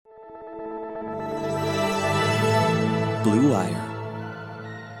Blue Wire.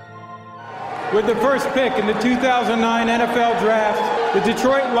 With the first pick in the 2009 NFL Draft, the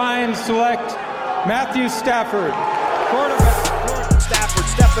Detroit Lions select Matthew Stafford, quarterback. Stafford,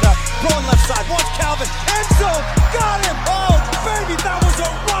 step it up, throwing left side, watch Calvin, end zone, got him! Oh, baby, that was a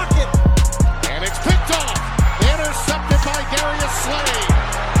rocket! And it's picked off, intercepted by Darius Slay.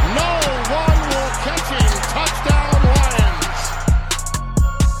 No one will catch him. Touchdown, Lions!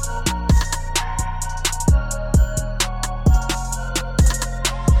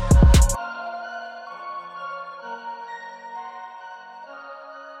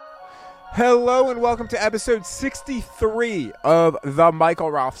 Hello and welcome to episode 63 of The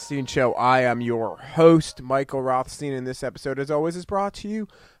Michael Rothstein Show. I am your host, Michael Rothstein, and this episode, as always, is brought to you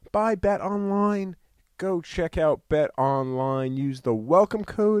by BetOnline. Go check out BetOnline. Use the welcome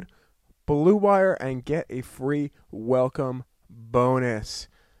code BlueWire and get a free welcome bonus.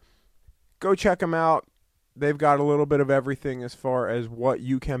 Go check them out. They've got a little bit of everything as far as what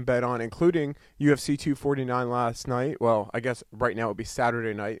you can bet on, including UFC 249 last night. Well, I guess right now it would be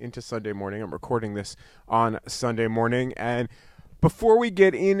Saturday night into Sunday morning. I'm recording this on Sunday morning. And before we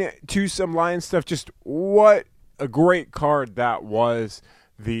get into some Lions stuff, just what a great card that was.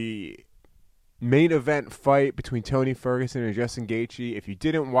 The main event fight between Tony Ferguson and Justin Gaethje. If you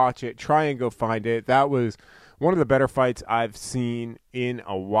didn't watch it, try and go find it. That was one of the better fights I've seen in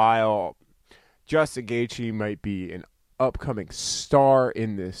a while. Justin Gaethje might be an upcoming star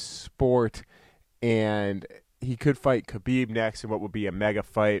in this sport, and he could fight Khabib next in what would be a mega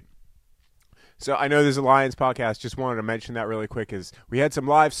fight. So I know there's a Lions podcast. Just wanted to mention that really quick, as we had some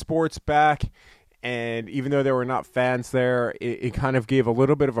live sports back, and even though there were not fans there, it kind of gave a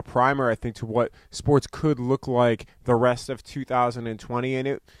little bit of a primer, I think, to what sports could look like the rest of 2020. And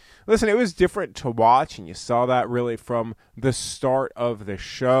it was different to watch, and you saw that really from the start of the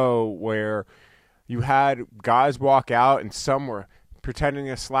show, where you had guys walk out and some were pretending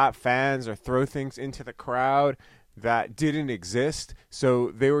to slap fans or throw things into the crowd that didn't exist. So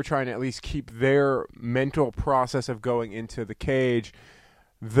they were trying to at least keep their mental process of going into the cage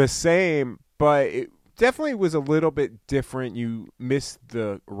the same, but it definitely was a little bit different. You missed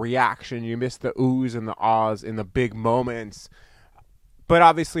the reaction. You missed the oohs and the ahs in the big moments. But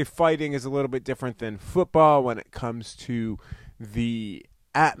obviously fighting is a little bit different than football when it comes to the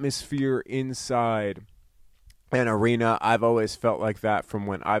atmosphere inside an arena. I've always felt like that from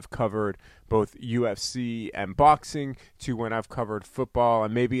when I've covered both UFC and boxing to when I've covered football.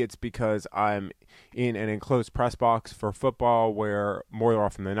 And maybe it's because I'm in an enclosed press box for football, where more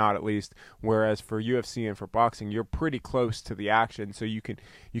often than not, at least, whereas for UFC and for boxing, you're pretty close to the action, so you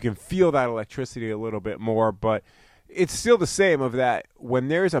can feel that electricity a little bit more. But it's still the same, of that when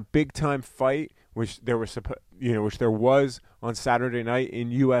there's a big time fight, which there was on Saturday night in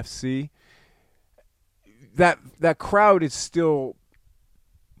UFC, that crowd is still,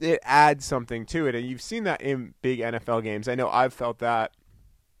 it adds something to it. And you've seen that in big NFL games. I know I've felt that,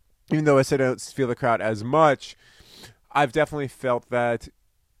 even though I said I don't feel the crowd as much. I've definitely felt that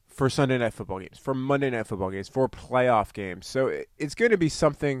for Sunday night football games, for Monday night football games, for playoff games. So it's going to be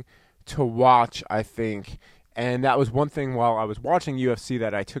something to watch, I think. And that was one thing while I was watching UFC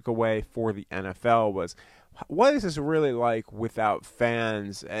that I took away for the NFL was, what is this really like without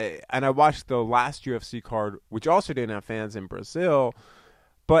fans? And I watched the last UFC card, which also didn't have fans in Brazil.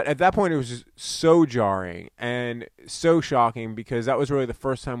 But at that point, it was just so jarring and so shocking, because that was really the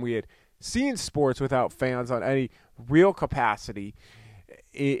first time we had seen sports without fans on any real capacity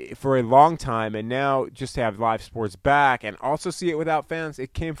for a long time. And now just to have live sports back and also see it without fans,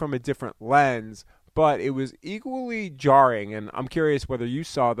 it came from a different lens. But it was equally jarring, and I'm curious whether you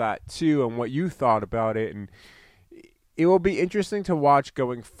saw that too and what you thought about it. And it will be interesting to watch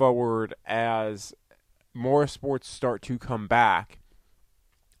going forward as more sports start to come back,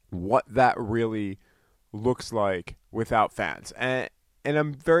 what that really looks like without fans. And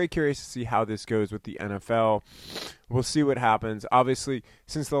I'm very curious to see how this goes with the NFL. We'll see what happens. Obviously,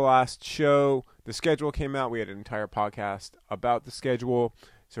 since the last show, the schedule came out. We had an entire podcast about the schedule.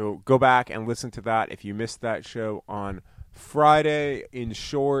 So go back and listen to that if you missed that show on Friday. In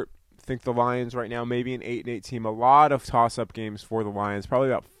short, I think the Lions right now maybe an 8-8 team. A lot of toss-up games for the Lions, probably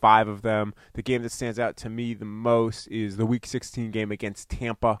about 5 of them. The game that stands out to me the most is the Week 16 game against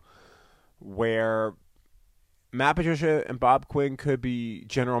Tampa, where Matt Patricia and Bob Quinn could be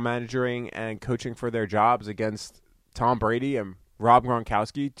general managing and coaching for their jobs against Tom Brady and Rob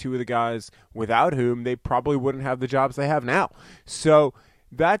Gronkowski, two of the guys without whom they probably wouldn't have the jobs they have now. So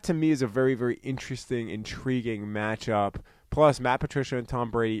that, to me, is a very, very interesting, intriguing matchup. Plus, Matt Patricia and Tom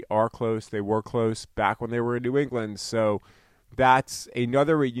Brady are close. They were close back when they were in New England. So that's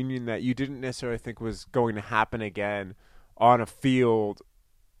another reunion that you didn't necessarily think was going to happen again on a field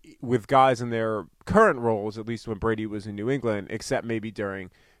with guys in their current roles, at least when Brady was in New England, except maybe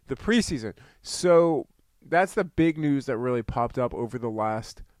during the preseason. So that's the big news that really popped up over the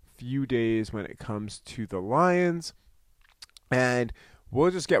last few days when it comes to the Lions. And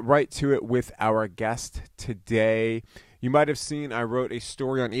we'll just get right to it with our guest today. You might have seen I wrote a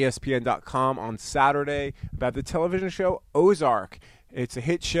story on ESPN.com on Saturday about the television show Ozark. It's a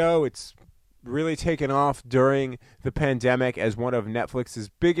hit show. It's really taken off during the pandemic as one of Netflix's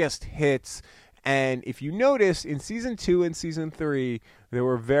biggest hits. And if you notice, in Season 2 and Season 3, there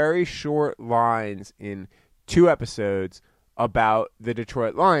were very short lines in 2 episodes about the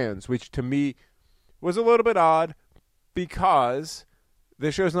Detroit Lions, which to me was a little bit odd because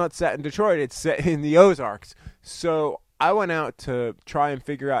the show's not set in Detroit. It's set in the Ozarks. So I went out to try and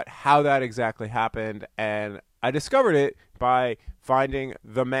figure out how that exactly happened, and I discovered it by finding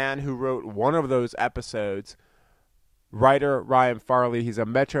the man who wrote one of those episodes, writer Ryan Farley. He's a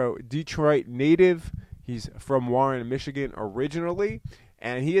Metro Detroit native. He's from Warren, Michigan originally,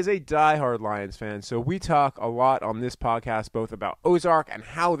 and he is a diehard Lions fan. So we talk a lot on this podcast, both about Ozark and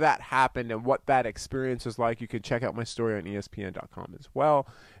how that happened and what that experience was like. You can check out my story on ESPN.com as well.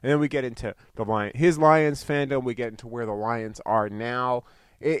 And then we get into his Lions fandom. We get into where the Lions are now.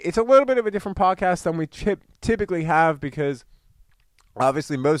 It's a little bit of a different podcast than we typically have because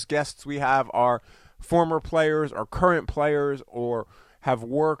obviously most guests we have are former players or current players or have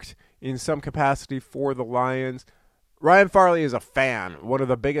worked in some capacity for the Lions. Ryan Farley is a fan, one of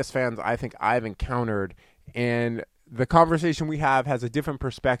the biggest fans I think I've encountered, and the conversation we have has a different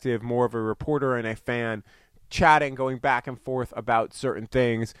perspective, more of a reporter and a fan chatting, going back and forth about certain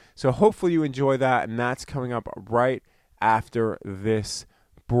things. So hopefully you enjoy that, and that's coming up right after this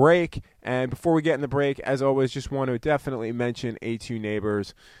break. And before we get in the break, as always, just want to definitely mention A2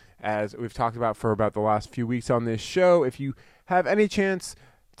 Neighbors, as we've talked about for about the last few weeks on this show. If you have any chance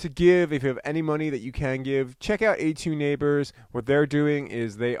to give, if you have any money that you can give, check out A2 Neighbors. What they're doing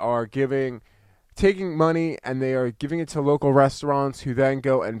is they are taking money and they are giving it to local restaurants who then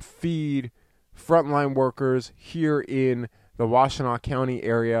go and feed frontline workers here in the Washtenaw County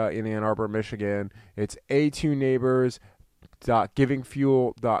area in Ann Arbor, Michigan. It's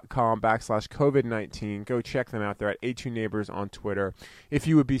a2neighbors.givingfuel.com/COVID-19. Go check them out. They're at A2 Neighbors on Twitter if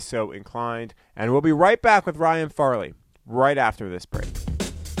you would be so inclined. And we'll be right back with Ryan Farley right after this break.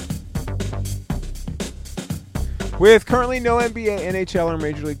 With currently no NBA, NHL, or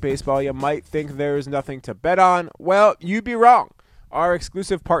Major League Baseball, you might think there's nothing to bet on. Well, you'd be wrong. Our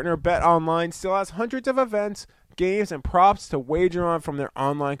exclusive partner, BetOnline, still has hundreds of events, games, and props to wager on, from their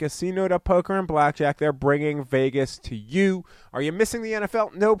online casino to poker and blackjack. They're bringing Vegas to you. Are you missing the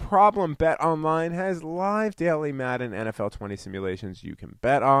NFL? No problem. BetOnline has live daily Madden NFL 20 simulations you can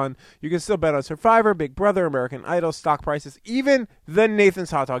bet on. You can still bet on Survivor, Big Brother, American Idol, stock prices, even the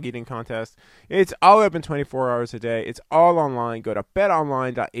Nathan's Hot Dog Eating Contest. It's all open 24 hours a day. It's all online. Go to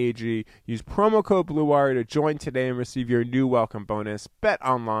betonline.ag. Use promo code BlueWire to join today and receive your new welcome bonus.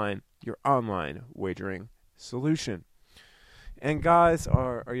 BetOnline, your online wagering solution. And guys,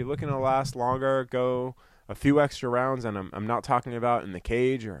 are you looking to last longer, go a few extra rounds, and I'm not talking about in the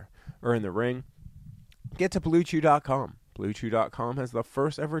cage or in the ring? Get to BlueChew.com. BlueChew.com has the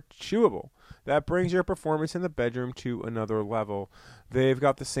first ever chewable that brings your performance in the bedroom to another level. They've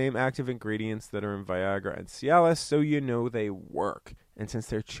got the same active ingredients that are in Viagra and Cialis, so you know they work. And since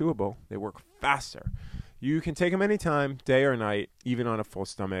they're chewable, they work faster. You can take them anytime, day or night, even on a full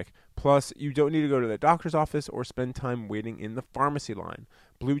stomach. Plus, you don't need to go to the doctor's office or spend time waiting in the pharmacy line.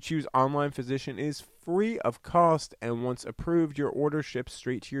 Blue Chew's online physician is free of cost, and once approved, your order ships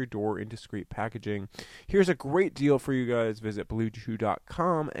straight to your door in discreet packaging. Here's a great deal for you guys. Visit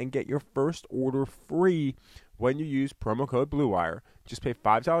BlueChew.com and get your first order free when you use promo code BlueWire. Just pay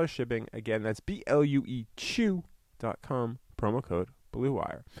 $5 shipping. Again, that's BlueChew.com, promo code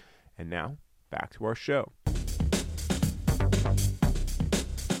BlueWire. And now, back to our show.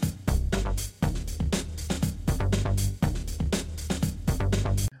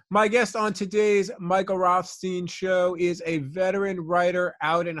 My guest on today's Michael Rothstein show is a veteran writer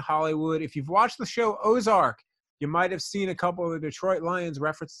out in Hollywood. If you've watched the show Ozark, you might have seen a couple of the Detroit Lions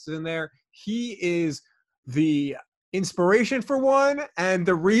references in there. He is the inspiration for one and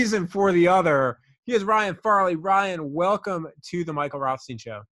the reason for the other. He is Ryan Farley. Ryan, welcome to the Michael Rothstein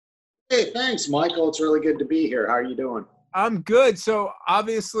show. Hey, thanks, Michael. It's really good to be here. How are you doing? I'm good. So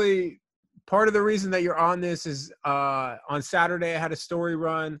obviously, part of the reason that you're on this is on Saturday I had a story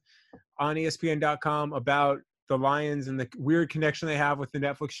run on ESPN.com about the Lions and the weird connection they have with the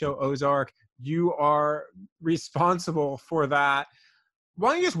Netflix show Ozark. You are responsible for that. Why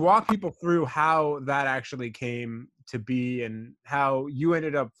don't you just walk people through how that actually came to be and how you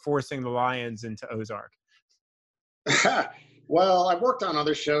ended up forcing the Lions into Ozark? Well, I've worked on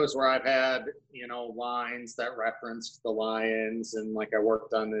other shows where I've had, lines that referenced the Lions. And like I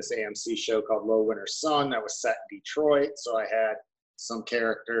worked on this AMC show called Low Winter Sun that was set in Detroit. So I had some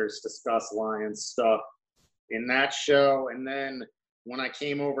characters discuss Lions stuff in that show. And then when I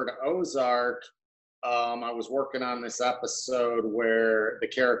came over to Ozark, I was working on this episode where the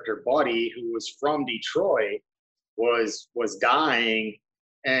character Buddy, who was from Detroit, was dying.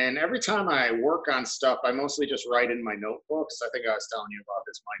 And every time I work on stuff, I mostly just write in my notebooks. I think I was telling you about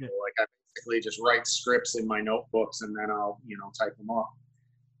this, Michael. Like I basically just write scripts in my notebooks and then I'll, type them up.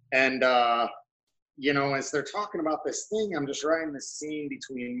 And, as they're talking about this thing, I'm just writing this scene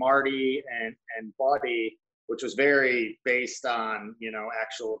between Marty and Buddy, which was very based on,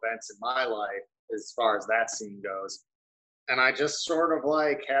 actual events in my life as far as that scene goes. And I just sort of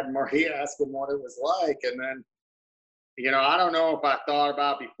like had Marty ask him what it was like. And then, I don't know if I thought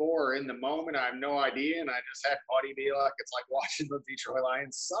about before or in the moment. I have no idea. And I just had Buddy be like, it's like watching the Detroit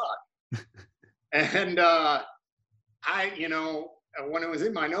Lions suck. And when it was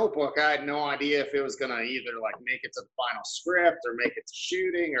in my notebook, I had no idea if it was going to either like make it to the final script or make it to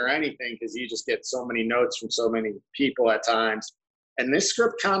shooting or anything, because you just get so many notes from so many people at times. And this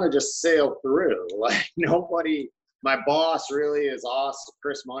script kind of just sailed through. Like my boss really is awesome.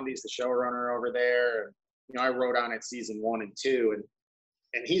 Chris Mundy's the showrunner over there. I wrote on it season 1 and 2,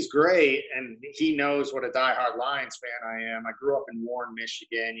 and he's great, and he knows what a diehard Lions fan I am. I grew up in Warren,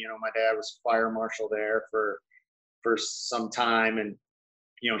 Michigan. My dad was fire marshal there for some time, and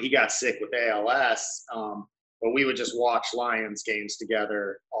he got sick with ALS. But we would just watch Lions games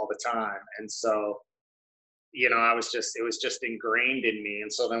together all the time, and so it was just ingrained in me.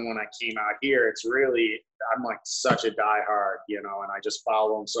 And so then when I came out here, I'm like such a diehard, and I just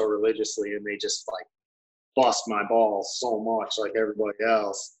follow them so religiously, and they just like bust my balls so much like everybody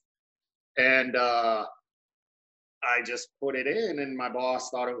else. And I just put it in, and my boss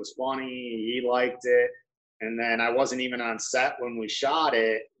thought it was funny. He liked it. And then I wasn't even on set when we shot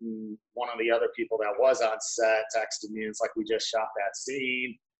it. And one of the other people that was on set texted me. It's like, we just shot that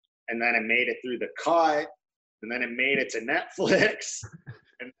scene. And then it made it through the cut. And then it made it to Netflix.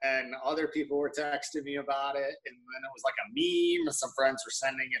 And other people were texting me about it. And then it was like a meme. Some friends were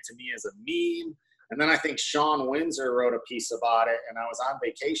sending it to me as a meme. And then I think Sean Windsor wrote a piece about it, and I was on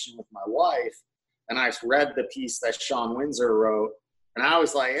vacation with my wife, and I read the piece that Sean Windsor wrote, and I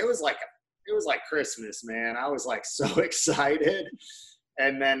was like, it was like Christmas, man. I was like so excited,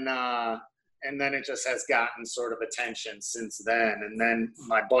 and then it just has gotten sort of attention since then. And then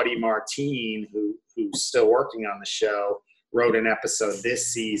my buddy Martine, who's still working on the show, wrote an episode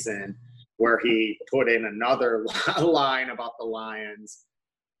this season where he put in another line about the Lions.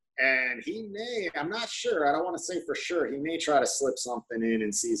 And I'm not sure, I don't want to say for sure, he may try to slip something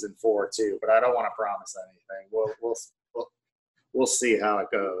in season 4 too, but I don't want to promise anything. We'll see how it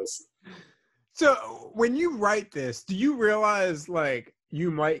goes. So when you write this, do you realize like you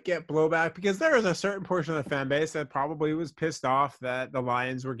might get blowback? Because there is a certain portion of the fan base that probably was pissed off that the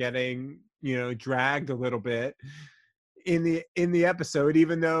Lions were getting, dragged a little bit in the episode,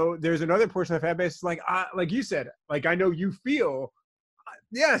 even though there's another portion of the fan base like you said, like I know you feel,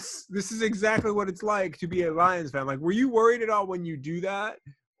 yes, this is exactly what it's like to be a Lions fan. Like, were you worried at all when you do that?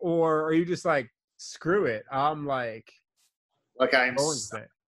 Or are you just like, screw it? I'm like I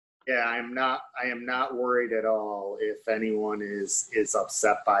am not worried at all if anyone is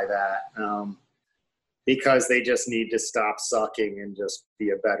upset by that. Because they just need to stop sucking and just be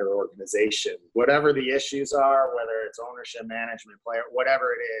a better organization. Whatever the issues are, whether it's ownership, management, player,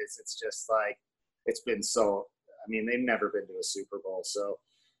 whatever it is, it's just like, it's been so, they've never been to a Super Bowl, so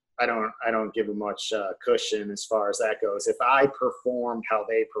I don't give them much cushion as far as that goes. If I performed how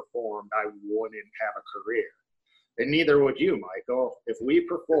they performed, I wouldn't have a career, and neither would you, Michael. If we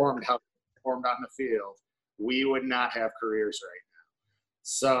performed how they performed on the field, we would not have careers right now.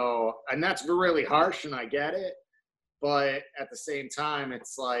 So, and that's really harsh, and I get it, but at the same time,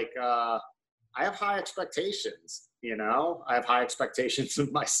 it's like I have high expectations. I have high expectations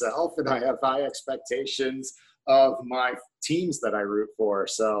of myself, and I have high expectations of my teams that I root for.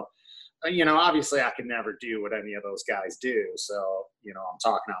 So, obviously I can never do what any of those guys do. So, I'm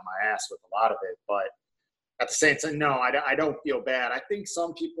talking out my ass with a lot of it, but at the same time, no, I don't feel bad. I think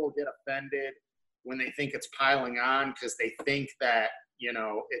some people get offended when they think it's piling on because they think that,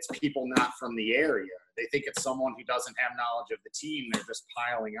 it's people not from the area. They think it's someone who doesn't have knowledge of the team. They're just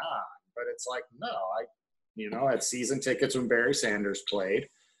piling on. But it's like, no, I had season tickets when Barry Sanders played.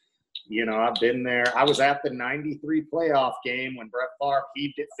 I've been there. I was at the 93 playoff game when Brett Favre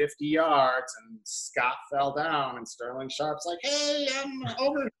heaved it 50 yards and Scott fell down and Sterling Sharp's like, hey, I'm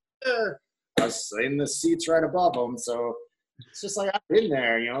over here. I was in the seats right above him. So it's just like, I've been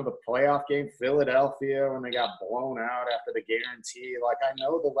there, the playoff game, Philadelphia, when they got blown out after the guarantee. Like, I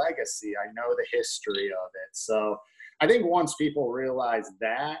know the legacy. I know the history of it. So I think once people realize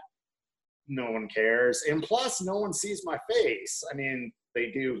that, no one cares. And plus, no one sees my face. I mean, they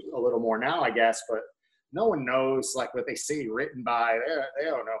do a little more now, I guess, but no one knows like what they see written by. They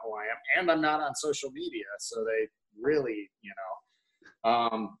don't know who I am, and I'm not on social media, so they really,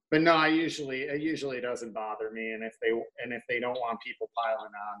 But no, it usually doesn't bother me, and if they don't want people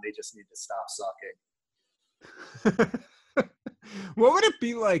piling on, they just need to stop sucking. What would it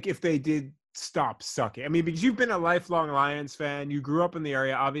be like if they did stop sucking? I mean, because you've been a lifelong Lions fan, you grew up in the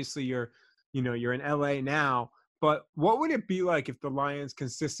area. Obviously, you're in LA now. But what would it be like if the Lions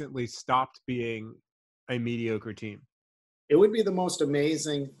consistently stopped being a mediocre team? It would be the most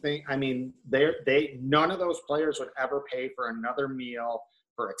amazing thing. I mean, none of those players would ever pay for another meal,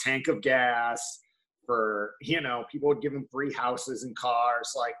 for a tank of gas, for, people would give them free houses and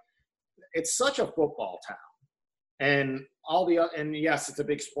cars. Like, it's such a football town. And and yes, it's a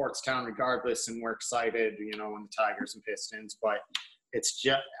big sports town regardless, and we're excited, when the Tigers and Pistons, but it's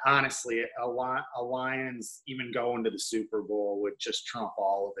just honestly a Lions even going to the Super Bowl would just trump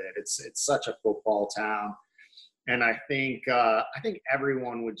all of it. It's such a football town, and I think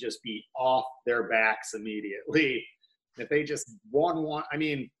everyone would just be off their backs immediately if they just won one. I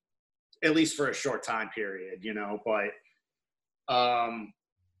mean, at least for a short time period, But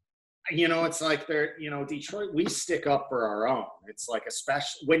it's like Detroit, we stick up for our own. It's like,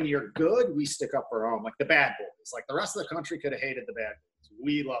 especially when you're good, we stick up for our own. Like the bad boys. Like the rest of the country could have hated the bad boys.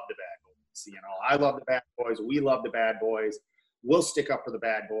 We love the bad boys. I love the bad boys. We love the bad boys. We'll stick up for the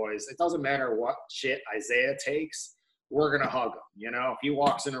bad boys. It doesn't matter what shit Isaiah takes. We're going to hug him. If he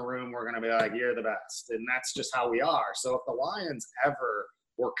walks in a room, we're going to be like, you're the best. And that's just how we are. So if the Lions ever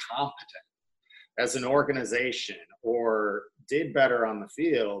were competent as an organization or did better on the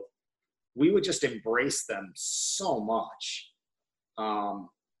field, we would just embrace them so much.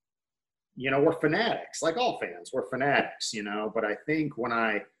 We're fanatics, like all fans. We're fanatics, But I think when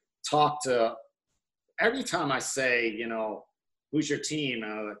I talk to – every time I say, who's your team?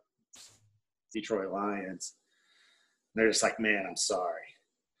 Detroit Lions. They're just like, man, I'm sorry.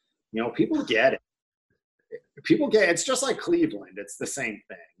 People get it. It's just like Cleveland. It's the same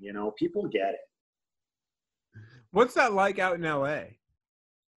thing, People get it. What's that like out in L.A.?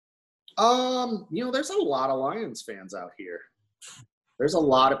 There's a lot of Lions fans out here. There's a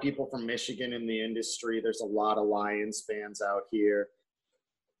lot of people from Michigan in the industry. There's a lot of Lions fans out here.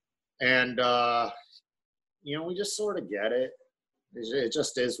 And, we just sort of get it. It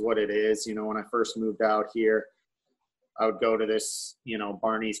just is what it is. When I first moved out here, I would go to this,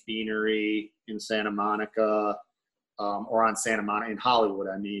 Barney's Beanery in Santa Monica, or on Santa Monica, in Hollywood,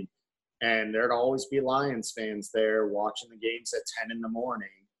 I mean. And there'd always be Lions fans there watching the games at 10 in the morning.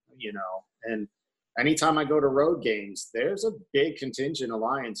 And anytime I go to road games, there's a big contingent of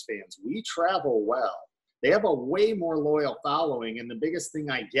Lions fans. We travel well. They have a way more loyal following, and the biggest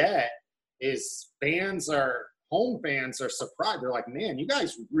thing I get is home fans are surprised. They're like, man, you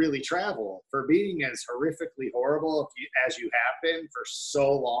guys really travel. For being as horrifically horrible as you have been for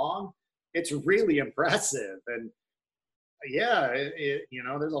so long, it's really impressive. And yeah,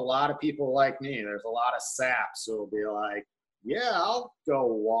 there's a lot of people like me. There's a lot of saps who will be like, yeah, I'll go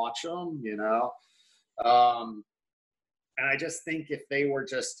watch them, And I just think if they were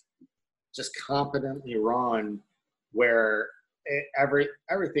just competently run, where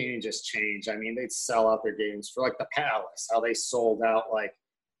everything just changed. I mean, they'd sell out their games for like the Palace, how they sold out like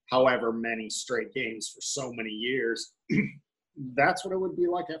however many straight games for so many years. That's what it would be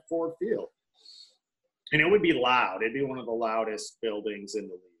like at Ford Field. And it would be loud. It'd be one of the loudest buildings in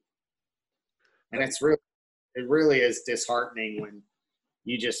the league. And it really is disheartening when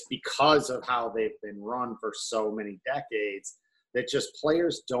you just, because of how they've been run for so many decades, that just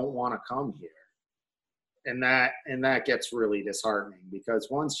players don't want to come here. And that gets really disheartening, because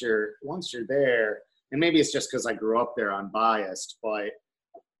once you're there, and maybe it's just because I grew up there, I'm biased, but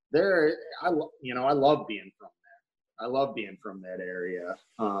I love being from there. I love being from that area.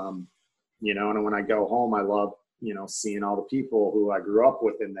 And when I go home, I love, seeing all the people who I grew up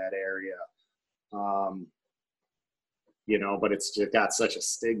with in that area. But it's just got such a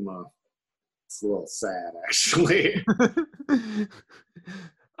stigma. It's a little sad, actually.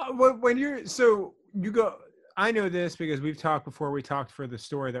 When you go, I know this because we've talked before. We talked for the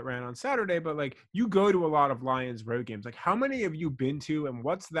story that ran on Saturday, but like you go to a lot of Lions road games. Like how many have you been to and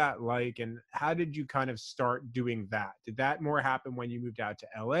what's that like? And how did you kind of start doing that? Did that more happen when you moved out to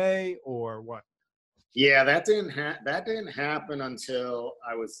LA or what? Yeah, that didn't happen until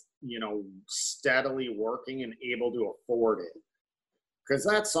I was, steadily working and able to afford it. Because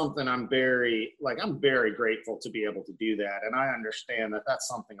that's something I'm very grateful to be able to do that. And I understand that that's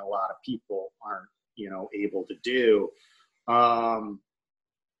something a lot of people aren't, able to do.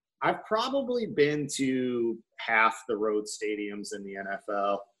 I've probably been to half the road stadiums in the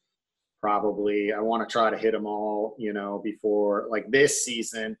NFL. Probably. I want to try to hit them all, before like this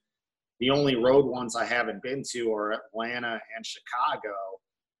season. The only road ones I haven't been to are Atlanta and Chicago.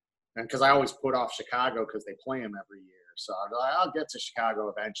 And because I always put off Chicago because they play them every year. So I'll get to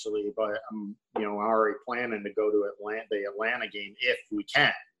Chicago eventually, but I'm, already planning to go to the Atlanta game if we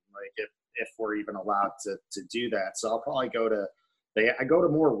can, like if we're even allowed to do that. So I'll probably I go to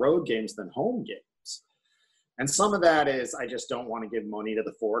more road games than home games. And some of that is I just don't want to give money to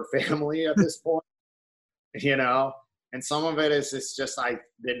the Ford family at this point, and some of it is it's just I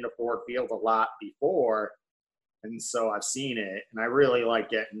didn't afford Field a lot before. And so I've seen it, and I really like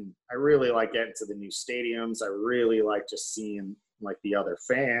getting to the new stadiums. I really like just seeing like the other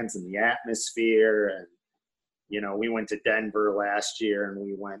fans and the atmosphere. And, we went to Denver last year and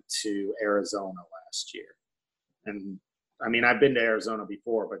we went to Arizona last year. And I mean, I've been to Arizona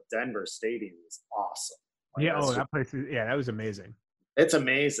before, but Denver Stadium is awesome. Like, Yeah. Oh, that place is, that was amazing. It's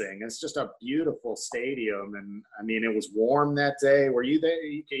amazing. It's just a beautiful stadium. And I mean, it was warm that day. Were you there?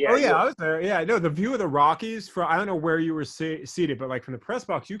 I was there. Yeah, no, the view of the Rockies I don't know where you were seated, but like from the press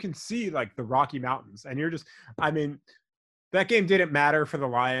box, you can see like the Rocky Mountains. And that game didn't matter for the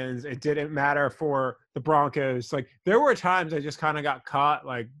Lions. It didn't matter for the Broncos. Like there were times I just kind of got caught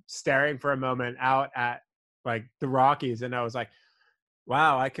like staring for a moment out at like the Rockies. And I was like,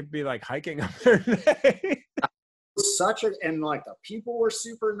 wow, I could be like hiking up there today. And like the people were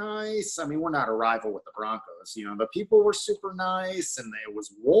super nice. I mean, we're not a rival with the Broncos, the people were super nice and it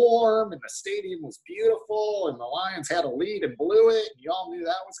was warm and the stadium was beautiful and the Lions had a lead and blew it. And you all knew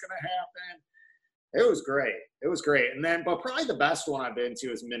that was going to happen. It was great. And then, but probably the best one I've been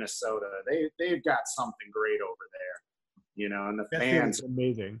to is Minnesota. They've got something great over there, and the fans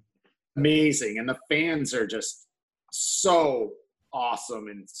amazing. And the fans are just so awesome.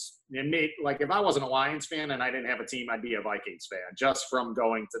 And made, like, if I wasn't a Lions fan and I didn't have a team, I'd be a Vikings fan just from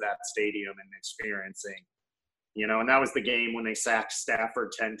going to that stadium and experiencing, and that was the game when they sacked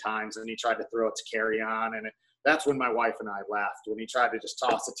Stafford 10 times and he tried to throw it to Carry-On. And that's when my wife and I laughed when he tried to just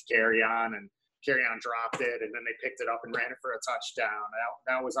toss it to Carry-On and Carry-On dropped it, and then they picked it up and ran it for a touchdown.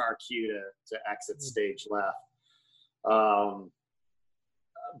 That was our cue to exit stage left.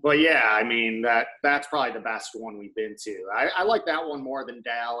 But yeah, I mean that's probably the best one we've been to. I like that one more than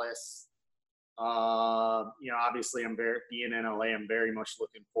Dallas. Obviously being in LA, I'm very much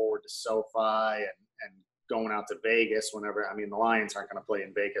looking forward to SoFi and going out to Vegas whenever. I mean, the Lions aren't going to play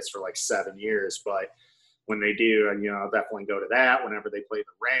in Vegas for like 7 years, but when they do, I'll definitely go to that. Whenever they play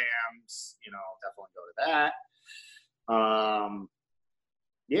the Rams, I'll definitely go to that.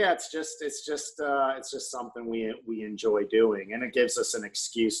 Yeah, it's just something we enjoy doing, and it gives us an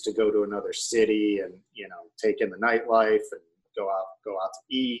excuse to go to another city and take in the nightlife and go out to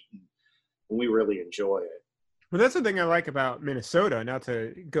eat, and we really enjoy it. Well, that's the thing I like about Minnesota. Not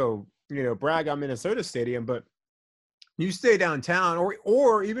to go brag on Minnesota Stadium, but you stay downtown,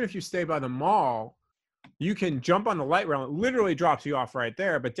 or even if you stay by the mall, you can jump on the light rail. It literally drops you off right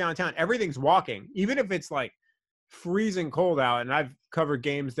there. But downtown, everything's walking, even if it's like freezing cold out. And I've covered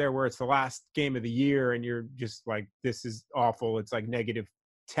games there where it's the last game of the year and you're just like, this is awful. It's like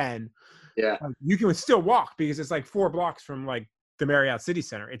 -10. Yeah. You can still walk because it's like 4 blocks from like the Marriott City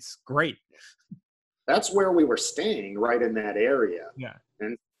Center. It's great. That's where we were staying, right in that area. Yeah.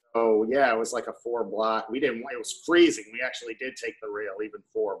 And so, yeah, it was like a 4 block. It was freezing. We actually did take the rail even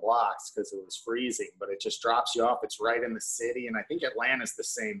 4 blocks because it was freezing, but it just drops you off. It's right in the city. And I think Atlanta's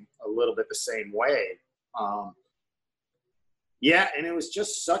a little bit the same way. Yeah, and it was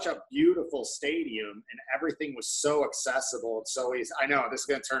just such a beautiful stadium, and everything was so accessible and so easy. I know this is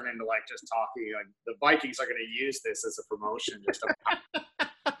going to turn into like just talking. Like the Vikings are going to use this as a promotion.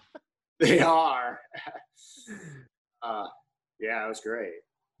 They are. Yeah, it was great.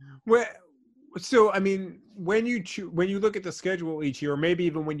 Well, so I mean, when you look at the schedule each year, or maybe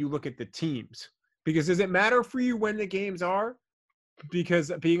even when you look at the teams, because does it matter for you when the games are?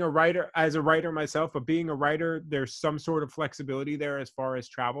 Because being a writer myself, but being a writer, there's some sort of flexibility there as far as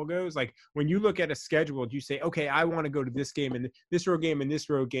travel goes. Like when you look at a schedule, do you say, okay, I want to go to this game and this road game and this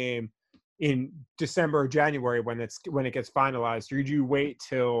road game in December or January when it gets finalized, or do you wait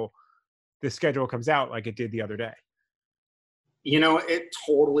till the schedule comes out like it did the other day? It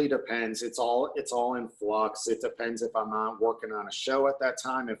totally depends. It's all in flux. It depends if I'm working on a show at that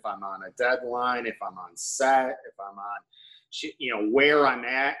time, if I'm on a deadline, if I'm on set, if I'm on, where I'm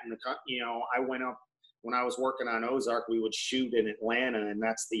at. And I went up when I was working on Ozark. We would shoot in Atlanta, and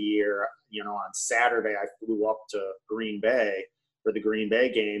that's the year. On Saturday, I flew up to Green Bay for the Green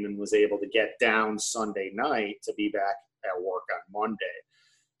Bay game and was able to get down Sunday night to be back at work on Monday.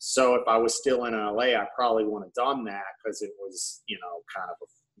 So if I was still in LA, I probably wouldn't have done that because it was, kind of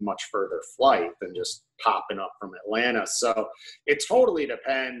a much further flight than just popping up from Atlanta. So it totally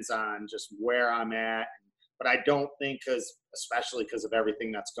depends on just where I'm at. But I don't think especially because of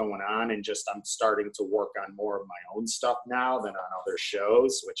everything that's going on and just I'm starting to work on more of my own stuff now than on other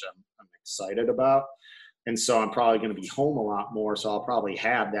shows, which I'm excited about. And so I'm probably going to be home a lot more. So I'll probably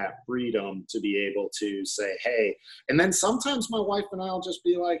have that freedom to be able to say, hey, and then sometimes my wife and I'll just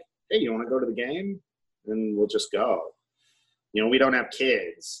be like, hey, you want to go to the game? And we'll just go. We don't have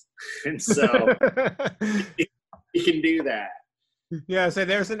kids. And so you can do that. Yeah. So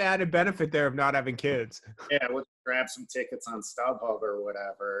there's an added benefit there of not having kids. Yeah. We'll grab some tickets on StubHub or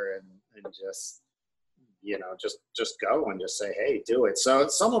whatever and just, just go and just say, hey, do it. So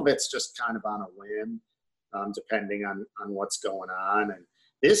some of it's just kind of on a whim. Depending on what's going on. And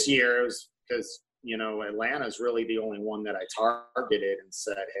this year it was because, Atlanta's really the only one that I targeted and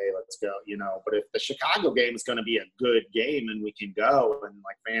said, hey, let's go, but if the Chicago game is going to be a good game and we can go and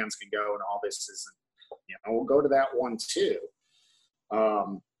like fans can go and all this isn't, we'll go to that one too.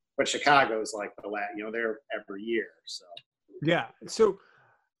 But Chicago's like they're every year. So, yeah. So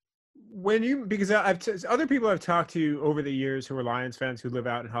because other people I've talked to over the years who are Lions fans who live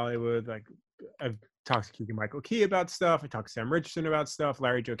out in Hollywood, like I've talked to Keegan-Michael Key about stuff. I talked to Sam Richardson about stuff,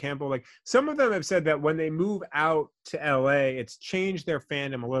 Larry Joe Campbell. Like some of them have said that when they move out to LA, it's changed their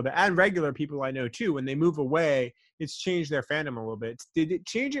fandom a little bit. And regular people I know too, when they move away, it's changed their fandom a little bit. Did it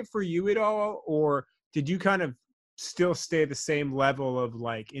change it for you at all? Or did you kind of still stay the same level of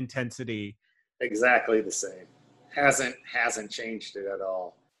like intensity? Exactly the same. Hasn't changed it at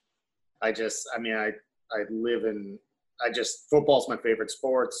all. Football's my favorite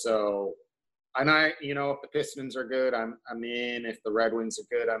sport. So, and if the Pistons are good, I'm in. If the Red Wings are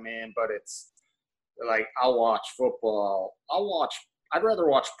good, I'm in. But it's like I'll watch football. I'd rather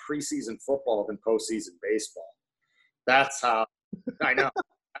watch preseason football than postseason baseball. That's how I know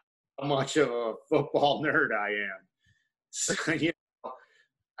how much of a football nerd I am. So,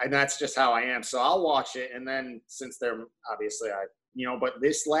 and that's just how I am. So I'll watch it. And then since they're obviously but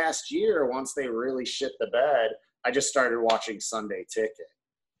this last year, once they really shit the bed, I just started watching Sunday Ticket.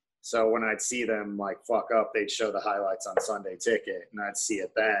 So when I'd see them like fuck up, they'd show the highlights on Sunday Ticket and I'd see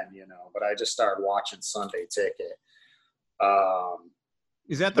it then, but I just started watching Sunday Ticket.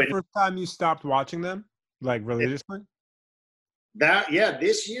 Is that the first time you stopped watching them, like religiously?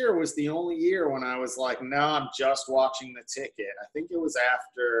 This year was the only year when I was like, no, I'm just watching the Ticket. I think it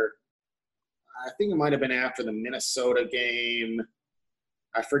might have been after the Minnesota game.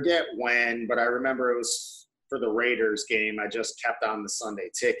 I forget when, but I remember it was for the Raiders game. I just kept on the Sunday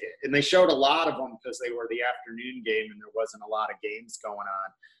Ticket. And they showed a lot of them because they were the afternoon game and there wasn't a lot of games going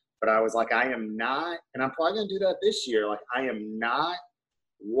on. But I was like, I am not, and I'm probably going to do that this year. Like, I am not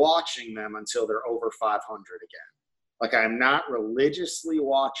watching them until they're over 500 again. Like, I'm not religiously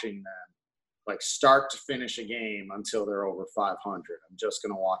watching them, like, start to finish a game until they're over 500. I'm just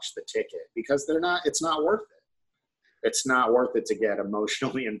going to watch the Ticket because it's not worth it. It's not worth it to get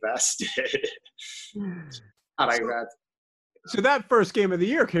emotionally invested. So that first game of the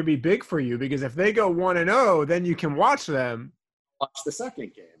year could be big for you because if they go 1-0, then you can watch them. Watch the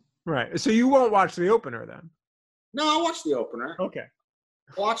second game. Right. So you won't watch the opener then? No, I'll watch the opener. Okay.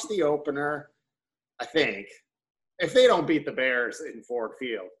 Watch the opener, I think. If they don't beat the Bears in Ford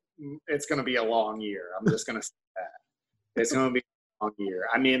Field, it's going to be a long year. I'm just going to say that. It's going to be a long year.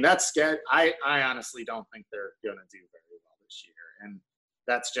 I mean, that's scary. I honestly don't think they're going to do very well this year. And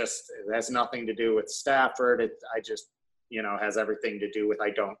it has nothing to do with Stafford. Has everything to do with I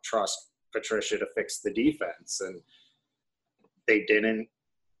don't trust Patricia to fix the defense. And they didn't.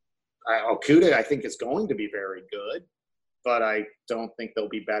 Okuda, I think, is going to be very good, but I don't think they'll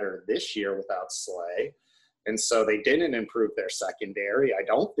be better this year without Slay. And so they didn't improve their secondary. I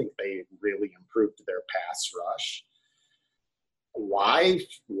don't think they really improved their pass rush. Why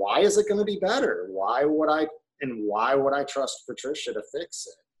is it going to be better? Why would I trust Patricia to fix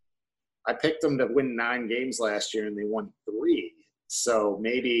it? I picked them to win 9 games last year and they won 3. So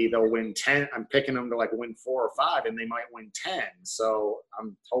maybe they'll win 10. I'm picking them to like win 4 or 5, and they might win 10. So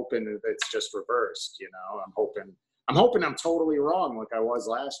I'm hoping that it's just reversed. I'm hoping I'm totally wrong like I was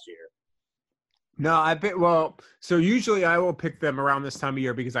last year. No, so usually I will pick them around this time of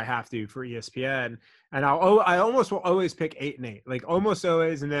year because I have to for ESPN, and I almost will always pick 8-8, like almost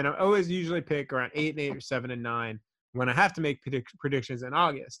always, and then I always usually pick around 8-8 or 7-9 when I have to make predictions in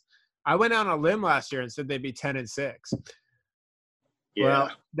August. I went out on a limb last year and said they'd be 10-6. Yeah.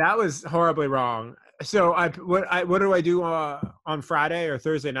 Well, that was horribly wrong. So what do I do on Friday or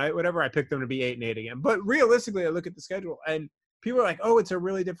Thursday night, whatever? I pick them to be 8-8 again. But realistically, I look at the schedule and people are like, "Oh, it's a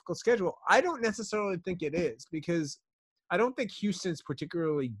really difficult schedule." I don't necessarily think it is because I don't think Houston's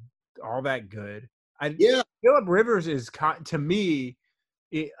particularly all that good. Phillip Rivers is, to me,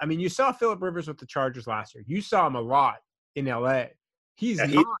 you saw Phillip Rivers with the Chargers last year. You saw him a lot in LA. He's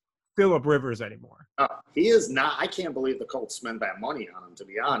not Phillip Rivers anymore. He is not. I can't believe the Colts spent that money on him, to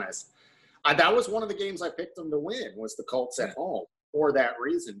be honest. That was one of the games I picked them to win, was the Colts at home for that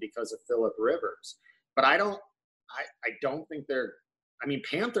reason, because of Phillip Rivers. But I don't think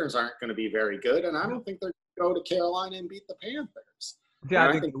Panthers aren't going to be very good, and I don't think they're going to go to Carolina and beat the Panthers. Yeah,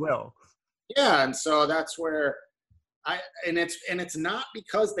 I think they will. Yeah, and so that's where it's not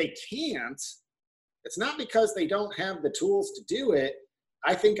because they can't. It's not because they don't have the tools to do it.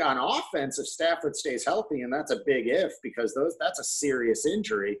 I think on offense, if Stafford stays healthy, and that's a big if, because that's a serious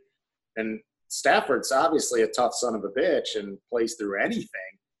injury, and Stafford's obviously a tough son of a bitch and plays through anything,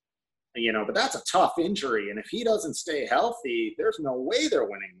 but that's a tough injury. And if he doesn't stay healthy, there's no way they're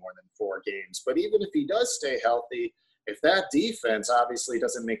winning more than 4 games. But even if he does stay healthy, if that defense obviously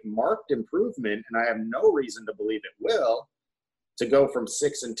doesn't make marked improvement, and I have no reason to believe it will, to go from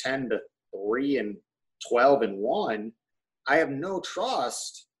 6-10 to 3-12-1, I have no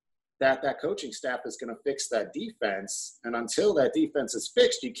trust that coaching staff is going to fix that defense. And until that defense is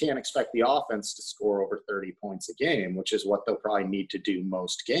fixed, you can't expect the offense to score over 30 points a game, which is what they'll probably need to do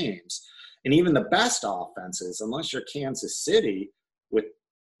most games. And even the best offenses, unless you're Kansas City with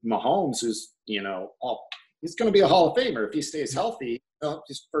Mahomes, who's, he's going to be a Hall of Famer if he stays healthy,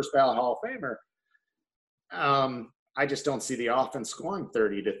 just first ballot Hall of Famer. I just don't see the offense scoring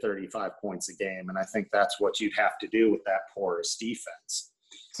 30 to 35 points a game. And I think that's what you'd have to do with that porous defense.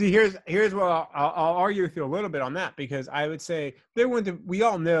 See, here's what I'll argue with you a little bit on that, because I would say we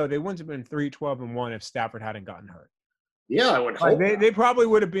all know they wouldn't have been 3-12-1 if Stafford hadn't gotten hurt. Yeah, I would hope they probably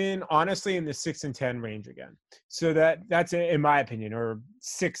would have been, honestly, in the 6-10 range again. So that's in my opinion, or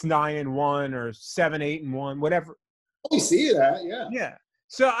 6-9-1 or 7-8-1, whatever. You see that, yeah. Yeah.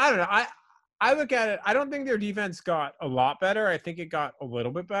 So I don't know. I look at it. I don't think their defense got a lot better. I think it got a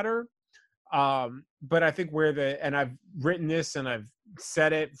little bit better. But I think and I've written this and I've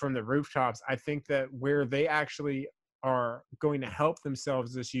said it from the rooftops, I think that where they actually are going to help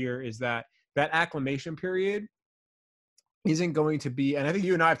themselves this year is that acclimation period isn't going to be, and I think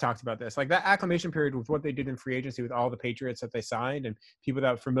you and I have talked about this, like that acclimation period with what they did in free agency with all the Patriots that they signed and people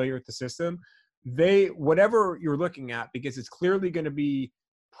that are familiar with the system, whatever you're looking at, because it's clearly going to be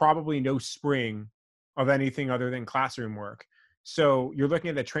probably no spring of anything other than classroom work. So you're looking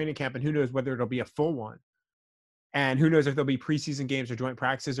at the training camp, and who knows whether it'll be a full one. And who knows if there'll be preseason games or joint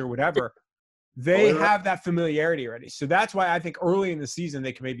practices or whatever. They have that familiarity already. So that's why I think early in the season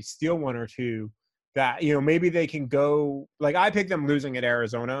they can maybe steal 1 or 2 that, maybe they can go – like I picked them losing at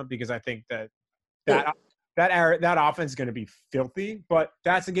Arizona because I think that offense is going to be filthy. But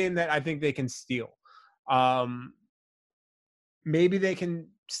that's a game that I think they can steal. Maybe they can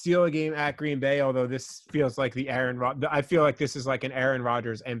steal a game at Green Bay, although this feels like I feel like this is like an Aaron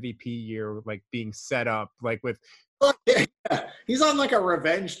Rodgers MVP year, like being set up, like with. Yeah. He's on like a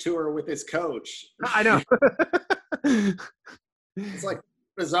revenge tour with his coach. I know. It's like a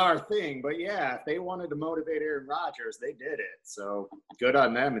bizarre thing, but yeah, if they wanted to motivate Aaron Rodgers, they did it. So good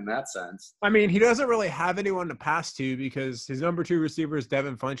on them in that sense. I mean, he doesn't really have anyone to pass to because his number 2 receiver is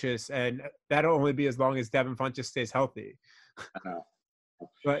Devin Funchess, and that'll only be as long as Devin Funchess stays healthy. I know.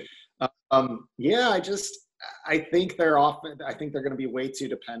 But I think they're I think they're going to be way too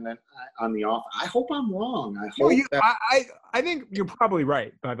dependent on the offense. I hope I'm wrong. I think you're probably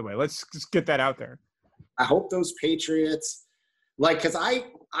right. By the way, let's just get that out there. I hope those Patriots, because I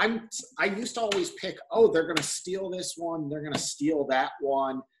used to always pick, they're going to steal this one, they're going to steal that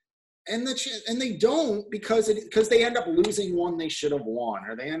one, and they don't because they end up losing one they should have won,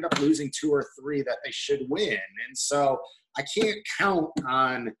 or they end up losing 2 or 3 that they should win, and so. I can't count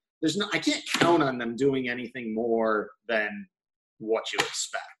on them doing anything more than what you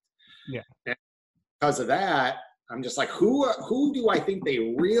expect. Yeah. And because of that, I'm just like, who do I think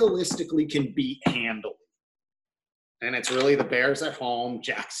they realistically can beat handily? And it's really the Bears at home,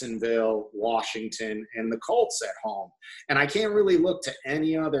 Jacksonville, Washington, and the Colts at home. And I can't really look to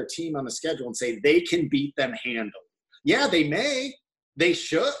any other team on the schedule and say they can beat them handily. Yeah, they may. They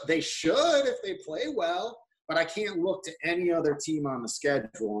should. They should if they play well. But I can't look to any other team on the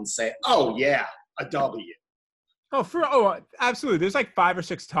schedule and say, oh, yeah, a W. Absolutely. There's like 5 or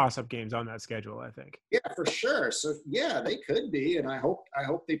 6 toss-up games on that schedule, I think. Yeah, for sure. So yeah, they could be, and I hope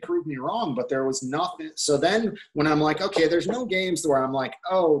they prove me wrong. But there was nothing. So then when I'm like, okay, there's no games where I'm like,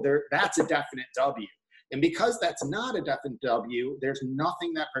 oh, that's a definite W. And because that's not a definite W, there's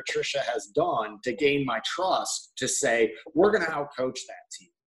nothing that Patricia has done to gain my trust to say we're going to outcoach that team.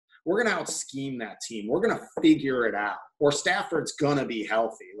 We're going to out-scheme that team. We're going to figure it out. Or Stafford's going to be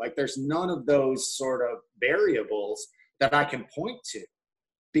healthy. Like, there's none of those sort of variables that I can point to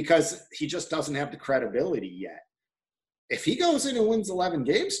because he just doesn't have the credibility yet. If he goes in and wins 11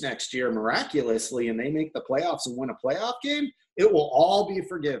 games next year miraculously and they make the playoffs and win a playoff game, it will all be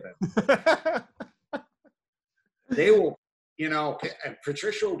forgiven. They will, and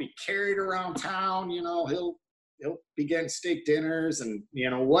Patricia will be carried around town. He'll be getting steak dinners and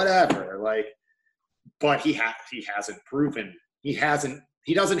whatever, but he hasn't proven he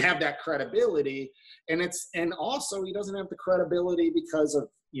doesn't have that credibility, and also he doesn't have the credibility because of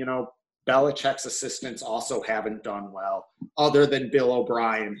Belichick's assistants also haven't done well other than Bill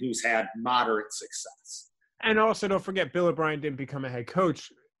O'Brien, who's had moderate success. And also don't forget, Bill O'Brien didn't become a head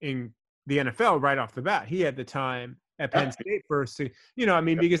coach in the NFL right off the bat. He had the time at Penn State first to,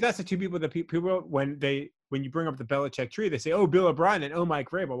 because that's the two people that people, when you bring up the Belichick tree, they say, oh, Bill O'Brien and oh,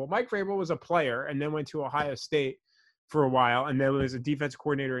 Mike Vrabel. Well, Mike Vrabel was a player and then went to Ohio State for a while. And then was a defense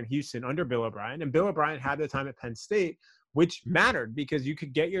coordinator in Houston under Bill O'Brien. And Bill O'Brien had the time at Penn State, which mattered because you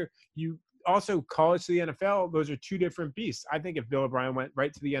could get you also college to the NFL. Those are two different beasts. I think if Bill O'Brien went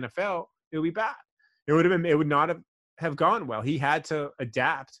right to the NFL, it would be bad. It would not have gone well. He had to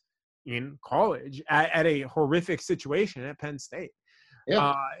adapt in college at a horrific situation at Penn State.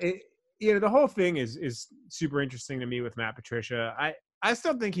 Yeah. The whole thing is super interesting to me with Matt Patricia. I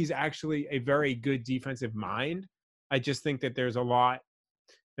still think he's actually a very good defensive mind. I just think that there's a lot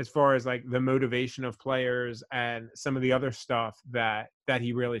as far as like the motivation of players and some of the other stuff that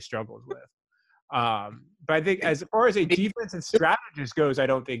he really struggles with. But I think as far as a defensive strategist goes, I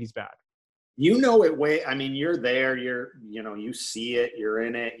don't think he's bad. You're there, you see it, you're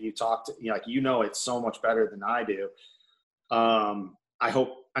in it, you talk to, it so much better than I do. I hope,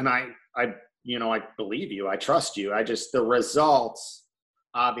 and I believe you, I trust you. The results,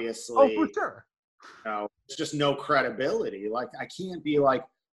 obviously. Oh, for sure. It's just no credibility. Like, I can't be like,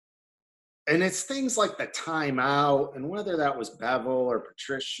 and it's things like the timeout and whether that was Bevel or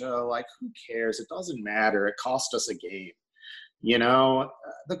Patricia, like, who cares? It doesn't matter. It cost us a game.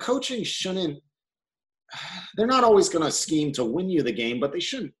 The coaching shouldn't – they're not always going to scheme to win you the game, but they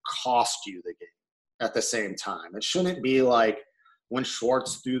shouldn't cost you the game at the same time. It shouldn't be like when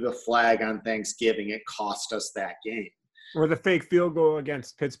Schwartz threw the flag on Thanksgiving, it cost us that game. Or the fake field goal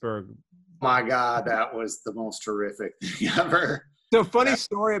against Pittsburgh. My God, that was the most horrific thing ever. So funny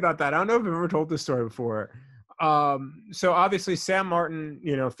story about that. I don't know if I've ever told this story before. So obviously Sam Martin,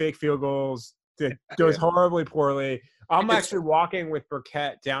 fake field goals, goes horribly poorly. I'm actually walking with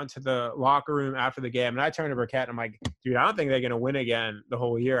Burkett down to the locker room after the game, and I turn to Burkett and I'm like, dude, I don't think they're going to win again the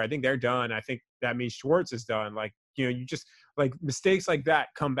whole year. I think they're done. I think that means Schwartz is done. Like, you just like mistakes like that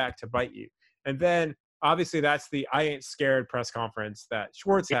come back to bite you. And then obviously that's the I ain't scared press conference that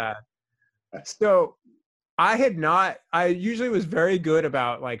Schwartz had. So I usually was very good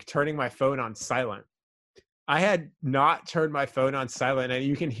about like turning my phone on silent. I had not turned my phone on silent, and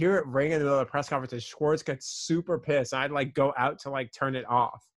you can hear it ring in the middle of the press conference, and Schwartz gets super pissed. I'd like go out to like turn it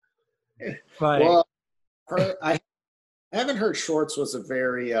off. But well, I haven't heard Schwartz was a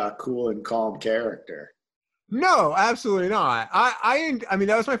very cool and calm character. No, absolutely not. I mean,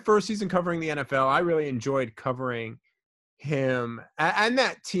 that was my first season covering the NFL. I really enjoyed covering him and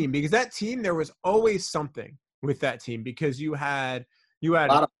that team, because that team, there was always something with that team, because you had a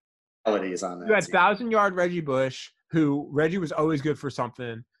lot of qualities on that. You had 1,000-yard Reggie Bush, who Reggie was always good for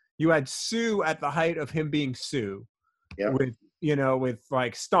something. You had Sue at the height of him being Sue, with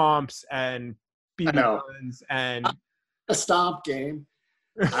like stomps and BB guns and a stomp game.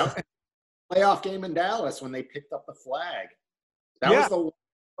 Playoff game in Dallas when they picked up the flag. That was the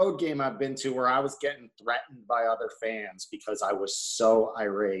road game I've been to where I was getting threatened by other fans because I was so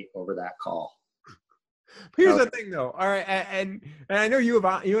irate over that call. Here's the thing, though. All right, and I know you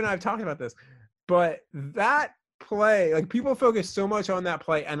and I have talked about this, but that play, like, people focus so much on that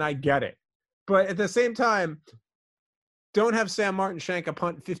play, and I get it. But at the same time, don't have Sam Martin shank a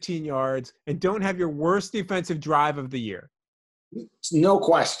punt 15 yards, and don't have your worst defensive drive of the year. No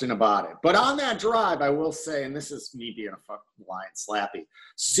question about it. But on that drive, I will say, and this is me being a fucking Lion slappy,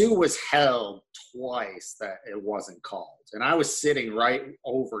 Sue was held twice that it wasn't called. And I was sitting right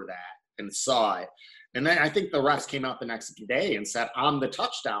over that and saw it. And then I think the refs came out the next day and said on the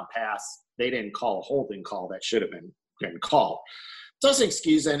touchdown pass, they didn't call a holding call that should have been called. It doesn't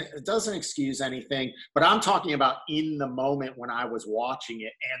excuse anything, but I'm talking about in the moment when I was watching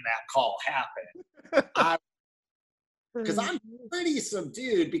it and that call happened. Because I'm pretty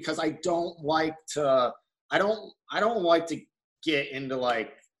subdued because I don't like to get into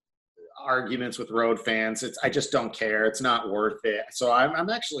like arguments with road fans. I just don't care. It's not worth it. So I'm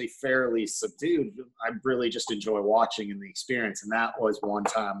actually fairly subdued. I really just enjoy watching and the experience. And that was one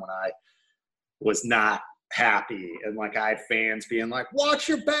time when I was not happy. And like I had fans being like, watch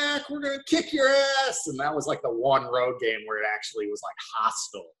your back, we're going to kick your ass. And that was like the one road game where it actually was like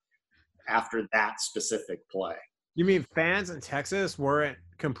hostile after that specific play. You mean fans in Texas weren't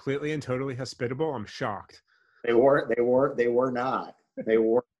completely and totally hospitable? I'm shocked. They were not. They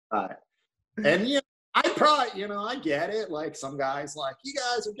were not. And I get it. Like some guys, like you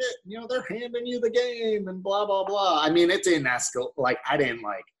guys are getting, they're handing you the game and blah blah blah. I mean, it didn't escalate. Like I didn't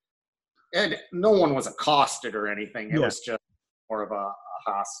like, and no one was accosted or anything. It was just more of a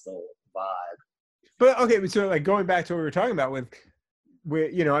hostile vibe. But okay, so like going back to what we were talking about with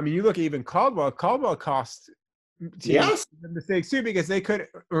you look at even Caldwell cost teams mistakes too, because they couldn't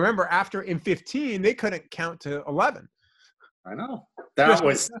remember after in 15 they couldn't count to 11. I know that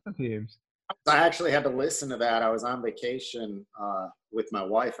was teams. I actually had to listen to that. I was on vacation with my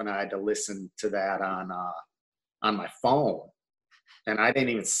wife, and I had to listen to that on my phone, and I didn't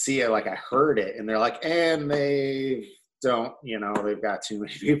even see it. Like I heard it, and they're like, and they've got too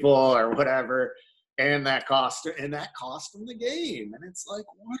many people or whatever. And that cost them the game. And it's like,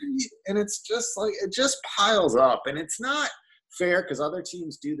 and it's just like, it just piles up. And it's not fair because other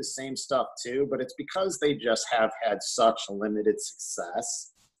teams do the same stuff too, but it's because they just have had such limited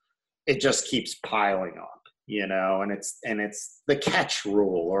success. It just keeps piling up, and it's the catch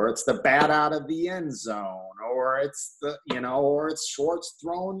rule, or it's the bat out of the end zone, or it's or it's Schwartz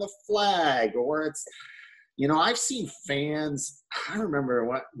throwing the flag, or it's, I've seen fans. I remember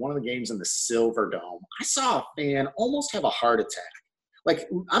one of the games in the Silver Dome, I saw a fan almost have a heart attack. Like,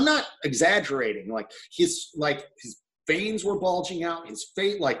 I'm not exaggerating. Like his veins were bulging out. His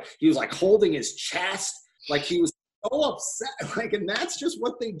face, like he was like holding his chest. Like he was so upset. Like, and that's just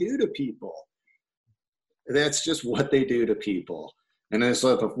what they do to people. That's just what they do to people. And then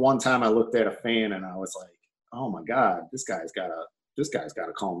so one time I looked at a fan and I was like, oh my God, this guy's got to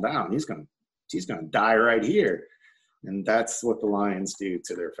calm down. He's going to die right here. And that's what the Lions do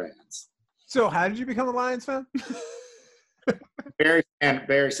to their fans. So how did you become a Lions fan?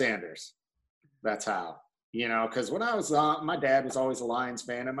 Barry Sanders. That's how. Because when I was my dad was always a Lions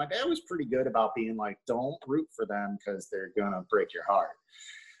fan, and my dad was pretty good about being like, don't root for them because they're going to break your heart.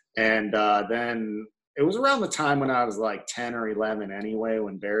 And then it was around the time when I was like 10 or 11 anyway,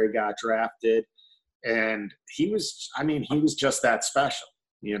 when Barry got drafted. And he was just that special.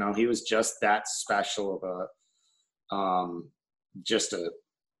 He was just that special of just a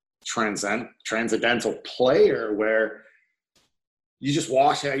transcendental player where you just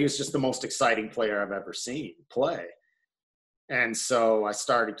watch it. He was just the most exciting player I've ever seen play. And so I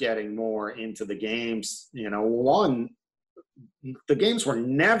started getting more into the games. The games were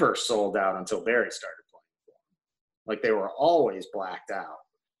never sold out until Barry started playing for them. Like they were always blacked out,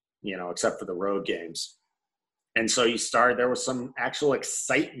 except for the road games. And so there was some actual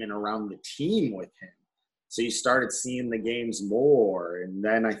excitement around the team with him. So you started seeing the games more. And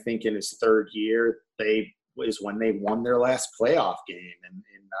then I think in his third year, was when they won their last playoff game in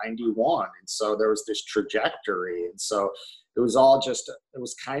 91. And so there was this trajectory. And so it was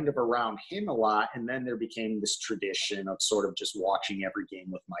kind of around him a lot. And then there became this tradition of sort of just watching every game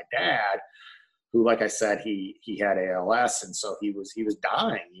with my dad, who, like I said, he had ALS. And so he was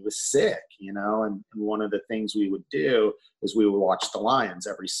dying. He was sick, and one of the things we would do is we would watch the Lions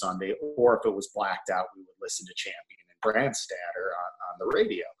every Sunday, or if it was blacked out, we would listen to Champion and Brandstatter on the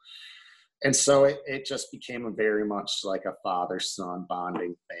radio. And so it just became a very much like a father-son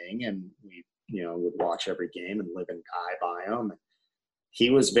bonding thing. And we, would watch every game and live and die by him. And he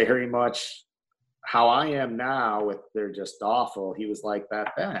was very much how I am now with they're just awful. He was like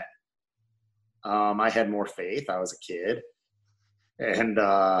that then. I had more faith. I was a kid. And,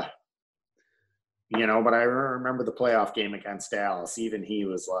 but I remember the playoff game against Dallas. Even he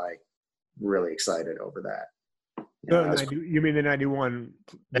was like really excited over that. You mean the 91?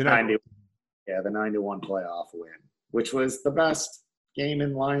 Yeah, the 91 playoff win. which was the best game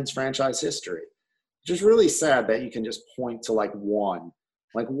in Lions franchise history. Which is really sad that you can just point to like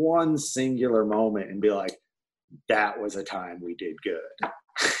one singular moment and be like, that was a time we did good.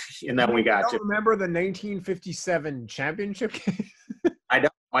 And then we got to remember the 1957 championship game. I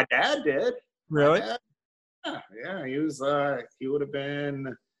don't. My dad did. Really? Yeah. He was. He would have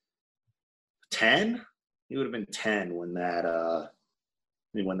been 10. He would have been 10 when that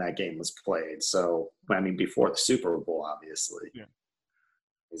game was played. So I mean, before the Super Bowl, obviously. Yeah.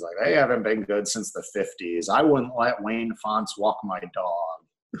 He's like, they haven't been good since the 50s. I wouldn't let Wayne Fonts walk my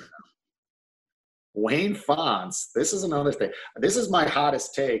dog. Wayne Fonts. This is another thing. This is my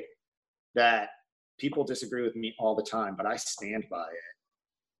hottest take that people disagree with me all the time, but I stand by it.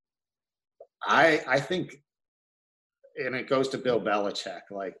 I think, and it goes to Bill Belichick,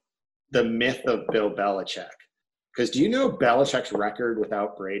 like the myth of Bill Belichick. Because do you know Belichick's record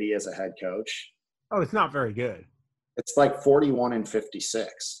without Brady as a head coach? Oh, it's not very good. It's like 41-56.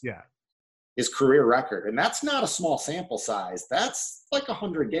 Yeah. His career record. And that's not a small sample size. That's like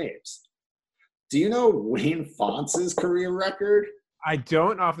 100 games. Do you know Wayne Fonts' career record? I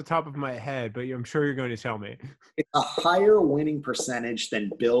don't off the top of my head, but I'm sure you're going to tell me. It's a higher winning percentage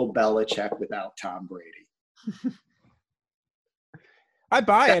than Bill Belichick without Tom Brady. I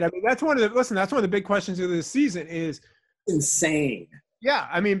buy it. I mean, that's one of the big questions of this season is insane. Yeah.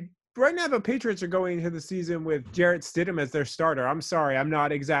 I mean, right now the Patriots are going into the season with Jarrett Stidham as their starter. I'm sorry. I'm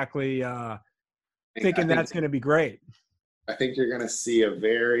not exactly thinking that's going to be great. I think you're going to see a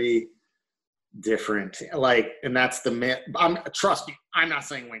very different, and that's the myth. Trust me, I'm not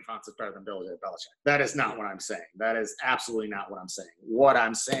saying Wayne Fonts is better than Bill Belichick. That is not what I'm saying. That is absolutely not what I'm saying. What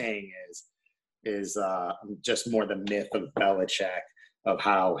I'm saying is just more the myth of Belichick, of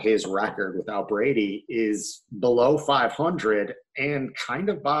how his record without Brady is below 500 and kind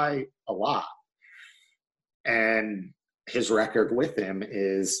of by a lot. And his record with him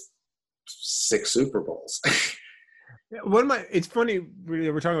is 6 Super Bowls. It's funny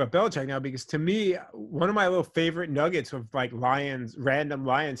we're talking about Belichick now, because to me, one of my little favorite nuggets of like random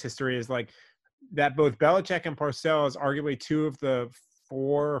Lions history is like that both Belichick and Parcells, arguably 2 of the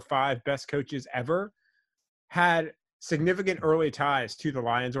 4 or 5 best coaches ever, had significant early ties to the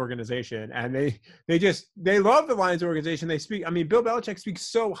Lions organization. And they love the Lions organization. Bill Belichick speaks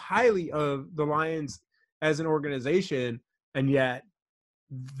so highly of the Lions as an organization, and yet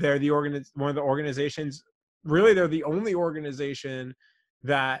they're one of the organizations. Really, they're the only organization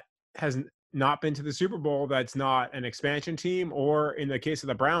that has not been to the Super Bowl that's not an expansion team, or in the case of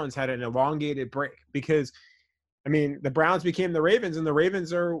the Browns, had an elongated break. Because, I mean, the Browns became the Ravens, and the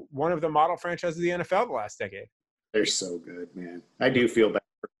Ravens are one of the model franchises of the NFL the last decade. They're so good, man. I do feel bad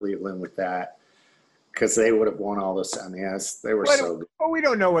for Cleveland with that, because they would have won all this. I mean, they were so good. But we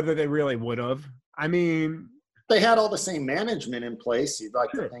don't know whether they really would have. I mean, they had all the same management in place. You'd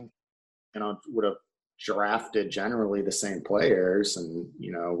like to think, would have drafted generally the same players. And,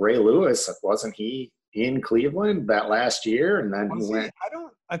 Ray Lewis, wasn't he in Cleveland that last year? And then he went.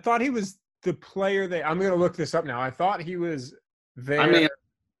 I thought he was the player I'm going to look this up now. I thought he was there. I mean,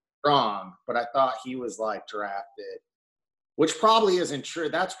 wrong, but I thought he was drafted, which probably isn't true.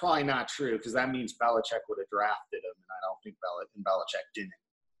 That's probably not true, because that means Belichick would have drafted him, and I don't think Belichick didn't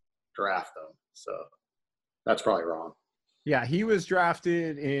draft him. So that's probably wrong. Yeah, he was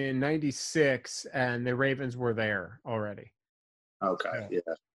drafted in 96, and the Ravens were there already. Okay, yeah.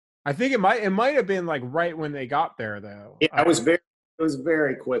 I think it might have been right when they got there, though. Yeah, it was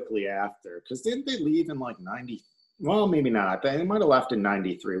very quickly after, because didn't they leave in 90? Well, maybe not. They might have left in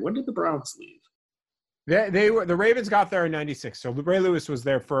 93. When did the Browns leave? The Ravens got there in 96, so Ray Lewis was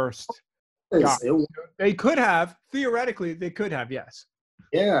there first. They could have, theoretically, yes.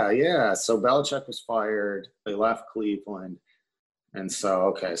 Yeah. So Belichick was fired. They left Cleveland. And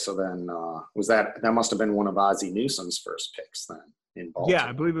so then that must have been one of Ozzie Newsome's first picks then in Baltimore. Yeah,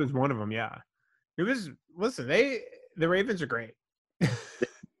 I believe it was one of them, yeah. The Ravens are great.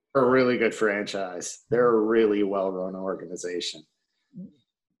 They're a really good franchise. They're a really well-run organization.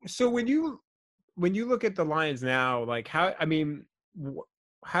 So when you look at the Lions now,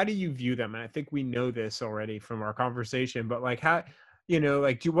 how do you view them? And I think we know this already from our conversation, but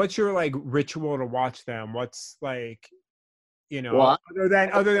what's your ritual to watch them? What's other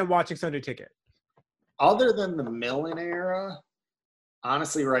than watching Sunday Ticket? Other than the Millen era,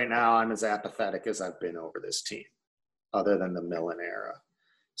 honestly, right now I'm as apathetic as I've been over this team, other than the Millen era.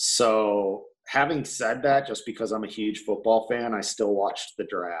 So having said that, just because I'm a huge football fan, I still watched the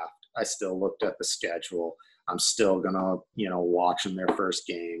draft. I still looked at the schedule. I'm still going to, watch them their first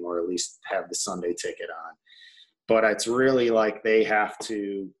game, or at least have the Sunday Ticket on. But it's really they have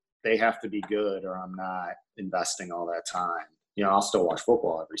to they have to be good or I'm not investing all that time. You know, I'll still watch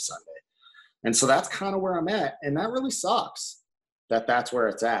football every Sunday. And so that's kind of where I'm at. And that really sucks that that's where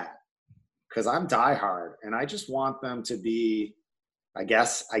it's at, because I'm diehard and I just want them to be, I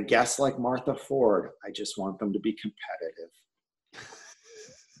guess like Martha Ford, I just want them to be competitive.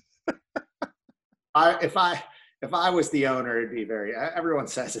 If I was the owner, it'd be very, everyone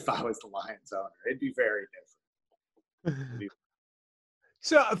says if I was the Lions owner, it'd be very different.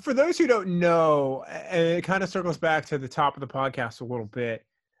 So for those who don't know, and it kind of circles back to the top of the podcast a little bit,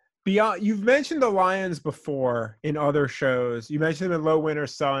 beyond, you've mentioned the Lions before in other shows. You mentioned them in Low Winter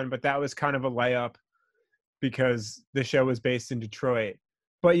Sun, but that was kind of a layup because the show was based in Detroit.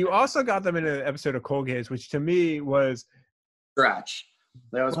 But you also got them in an episode of Cold Case, which to me was stretch.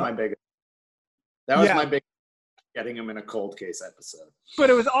 That was my biggest. Getting him in a Cold Case episode. But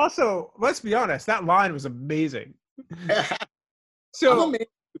it was also, let's be honest, that line was amazing. So I'm amazed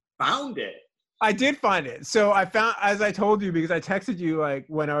you found it. I did find it. So I found, as I told you, because I texted you like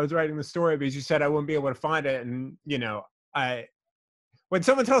when I was writing the story, because you said I wouldn't be able to find it. And, you know, when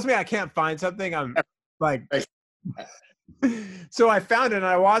someone tells me I can't find something, I'm like, so I found it and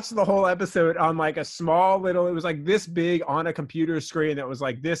I watched the whole episode on like a small little, it was like this big on a computer screen that was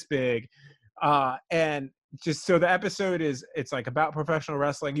like this big. And just, so the episode is, it's like about professional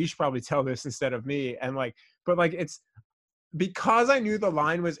wrestling. You should probably tell this instead of me. And like, but like, it's because I knew the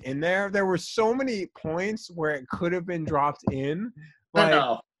line was in there. There were so many points where it could have been dropped in. Like, I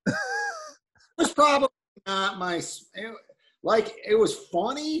know. It was probably not it was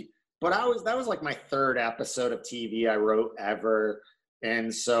funny, but that was like my third episode of TV I wrote ever.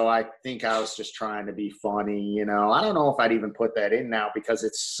 And so I think I was just trying to be funny, you know. I don't know if I'd even put that in now because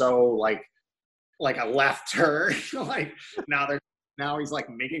it's so like a left turn. Like now he's like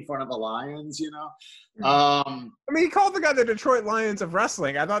making fun of the Lions, you know. I mean, he called the guy the Detroit Lions of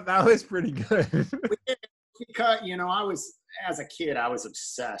wrestling. I thought that was pretty good. Because, you know, as a kid, I was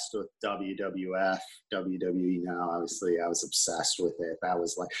obsessed with WWF, WWE now, obviously. I was obsessed with it. That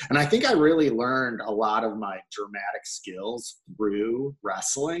was like, and I think I really learned a lot of my dramatic skills through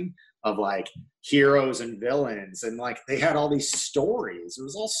wrestling, of like heroes and villains. And like, they had all these stories. It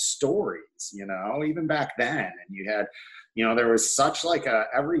was all stories, you know, even back then. And you had, you know, there was such like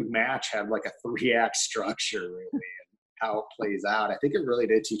every match had like a 3-act structure, really, and how it plays out. I think it really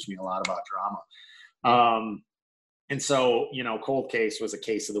did teach me a lot about drama. And so, you know, Cold Case was a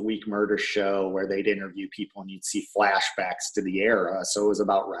case of the week murder show where they'd interview people and you'd see flashbacks to the era. So it was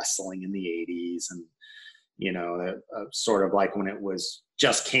about wrestling in the 80s and, you know, sort of like when it was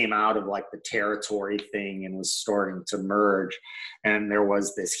just came out of like the territory thing and was starting to merge. And there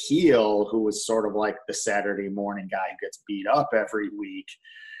was this heel who was sort of like the Saturday morning guy who gets beat up every week.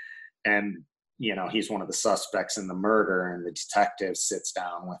 And, you know, he's one of the suspects in the murder, and the detective sits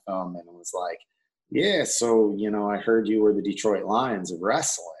down with him and was like, yeah, so, you know, I heard you were the Detroit Lions of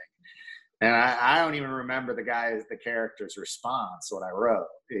wrestling. And I don't even remember the character's response, what I wrote.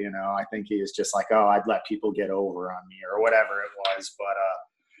 You know, I think he was just like, oh, I'd let people get over on me or whatever it was. But,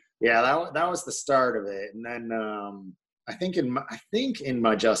 yeah, that was the start of it. And then I think in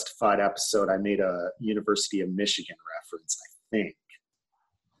my Justified episode, I made a University of Michigan reference, I think.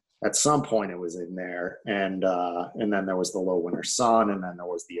 At some point it was in there. And then there was the Low Winter Sun, and then there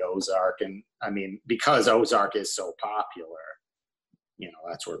was the Ozark. And I mean, because Ozark is so popular, you know,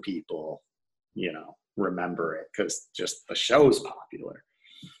 that's where people, you know, remember it, because just the show's popular.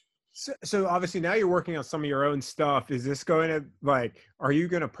 So obviously now you're working on some of your own stuff. Is this going to, like, are you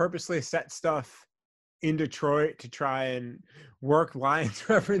going to purposely set stuff in Detroit to try and work Lions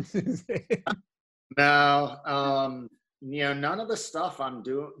references in? No, you know, none of the stuff I'm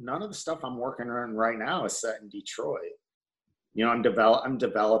working on right now is set in Detroit. You know, I'm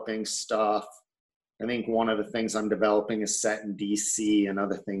developing stuff. I think one of the things I'm developing is set in DC, and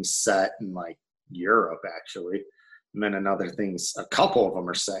other things set in like Europe, actually. And then a couple of them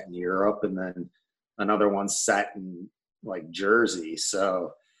are set in Europe, and then another one's set in like Jersey.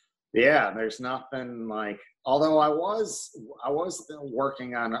 So yeah, there's nothing like, although I was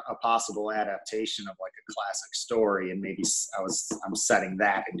working on a possible adaptation of like a classic story, and maybe I'm setting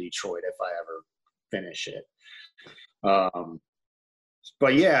that in Detroit if I ever finish it.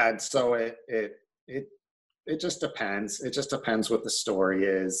 But yeah, so it just depends. It just depends what the story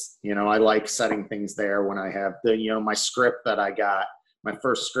is. You know, I like setting things there when I have my script that I got, my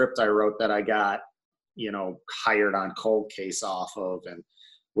first script I wrote that I got, you know, hired on Cold Case off of, and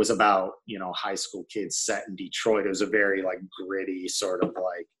was about, you know, high school kids set in Detroit. It was a very like gritty sort of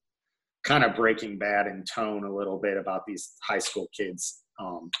like kind of Breaking Bad in tone a little bit about these high school kids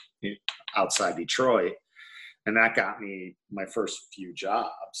outside Detroit. And that got me my first few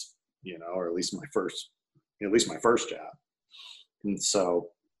jobs, or at least my first job. And so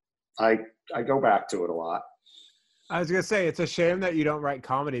I go back to it a lot. I was gonna say, it's a shame that you don't write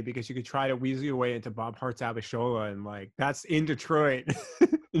comedy, because you could try to weasel your way into Bob Hart's Abishola, and like, that's in Detroit.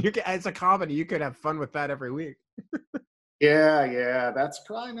 It's a comedy. You could have fun with that every week. Yeah. That's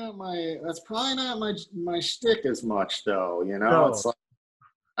probably not my shtick as much, though. No. It's like,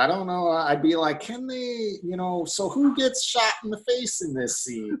 I don't know. I'd be like, can they, so who gets shot in the face in this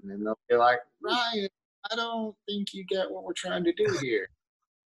scene? And they'll be like, Ryan, I don't think you get what we're trying to do here.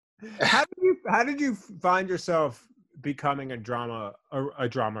 How did you find yourself becoming a drama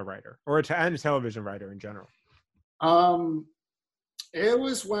writer, or a television writer in general? It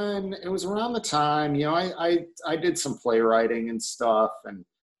was around the time, I did some playwriting and stuff, and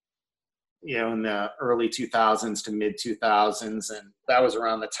in the early 2000s to mid 2000s, and that was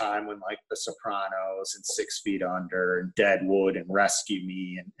around the time when like The Sopranos and 6 Feet Under and Deadwood and Rescue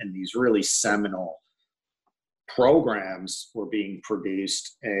Me and these really seminal programs were being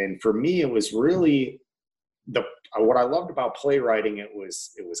produced. And for me, it was really what I loved about playwriting. It was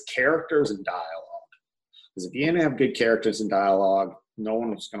characters and dialogue. Because if you didn't have good characters and dialogue, no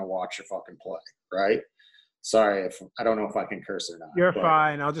one was going to watch your fucking play, right? Sorry, I don't know if I can curse or not. You're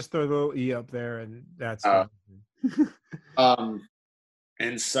fine. I'll just throw a little E up there, and that's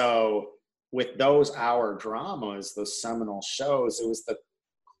and so with those hour dramas, those seminal shows, it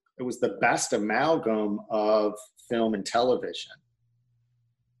was the best amalgam of film and television,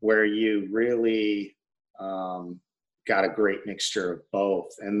 where you really got a great mixture of both.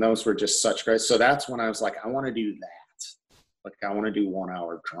 And those were just such great. So that's when I was like, I want to do that. Like, I want to do 1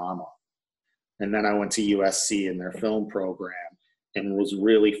 hour drama. And then I went to USC in their film program and was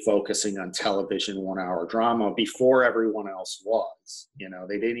really focusing on television 1 hour drama before everyone else was.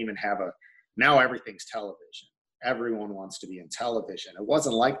 They didn't even have now everything's television. Everyone wants to be in television. It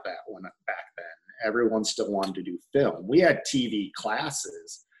wasn't like that back then. Everyone still wanted to do film. We had TV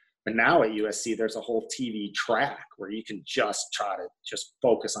classes, but now at USC, there's a whole TV track where you can just try to just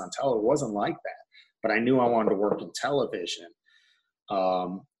focus on television. It wasn't like that, but I knew I wanted to work in television.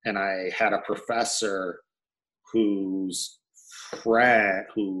 And I had a professor who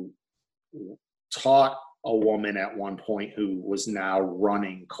taught a woman at one point who was now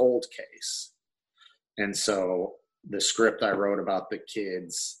running Cold Case. And so the script I wrote about the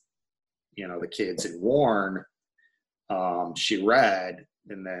kids in Warren, she read,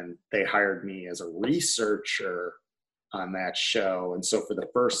 and then they hired me as a researcher on that show. And so for the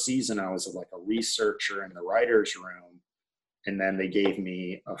first season, I was like a researcher in the writer's room. And then they gave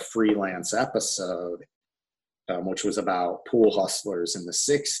me a freelance episode, which was about pool hustlers in the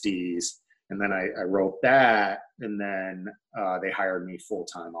 60s. And then I wrote that, and then they hired me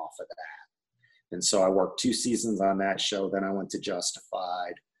full-time off of that. And so I worked 2 seasons on that show. Then I went to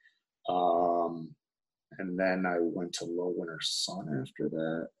Justified. And then I went to Low Winter Sun after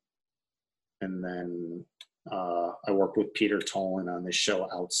that. And then I worked with Peter Tolan on this show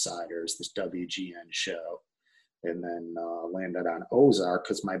Outsiders, this WGN show. And then landed on Ozark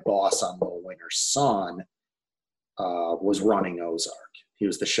because my boss on Low Winter Sun was running Ozark. He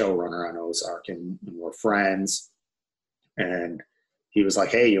was the showrunner on Ozark, and we're friends. And he was like,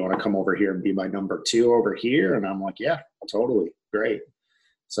 hey, you want to come over here and be my number 2 over here? And I'm like, yeah, totally. Great.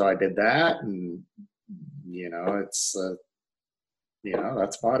 So I did that, and, it's,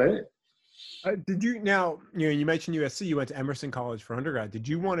 that's about it. Did you you mentioned USC, you went to Emerson College for undergrad. Did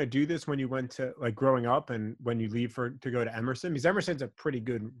you want to do this when you went to, like, growing up and when you leave to go to Emerson? Because Emerson's a pretty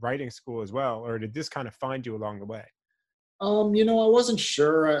good writing school as well. Or did this kind of find you along the way? I wasn't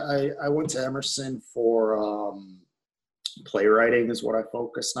sure. I went to Emerson for playwriting is what I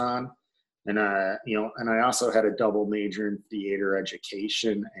focused on. And and I also had a double major in theater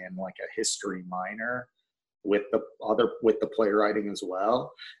education and like a history minor with the playwriting as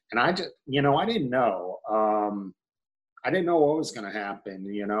well. And I just, I didn't know. I didn't know what was going to happen.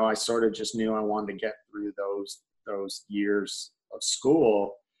 I sort of just knew I wanted to get through those years of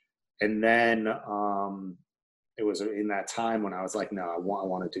school. And then it was in that time when I was like, no, I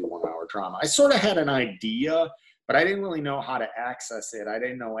want to do 1 hour drama. I sort of had an idea, but I didn't really know how to access it. I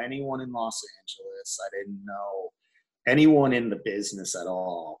didn't know anyone in Los Angeles. I didn't know anyone in the business at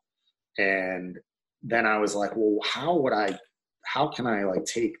all. And then I was like, well, how can I like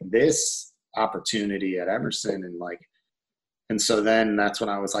take this opportunity at Emerson and so then that's when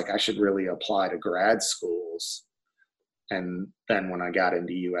I was like, I should really apply to grad schools. And then when I got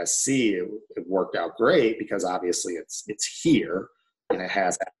into USC, it worked out great because obviously it's here and it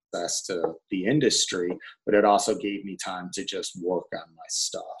has access to the industry, but it also gave me time to just work on my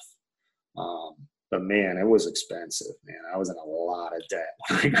stuff. But man, it was expensive, man. I was in a lot of debt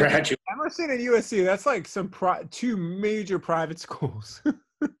when I graduated. Emerson and USC, that's like two major private schools. I was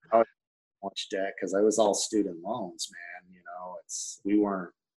in much debt because I was all student loans, man. We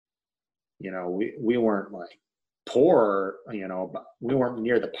weren't, we weren't like poor, we weren't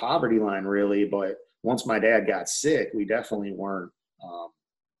near the poverty line really, but once my dad got sick, we definitely weren't,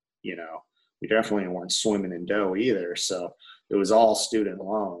 we definitely weren't swimming in dough either. So it was all student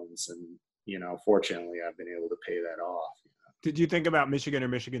loans, and fortunately I've been able to pay that off. Did you think about Michigan or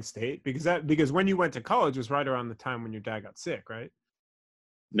Michigan State? Because when you went to college was right around the time when your dad got sick, right?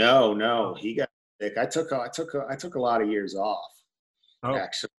 No, he got sick. I took a lot of years off. Oh.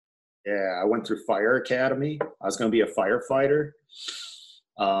 Actually. Yeah, I went through fire academy. I was going to be a firefighter.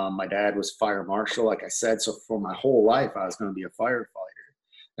 My dad was fire marshal, like I said. So for my whole life, I was going to be a firefighter.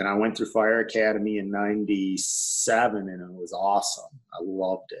 And I went through fire academy in '97, and it was awesome. I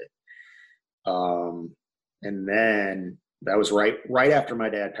loved it. And then that was right after my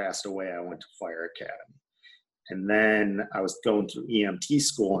dad passed away. I went to fire academy, and then I was going through EMT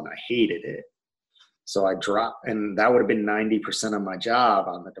school, and I hated it. So I dropped, and that would have been 90% of my job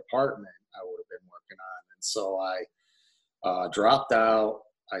on the department I would have been working on. And so I dropped out.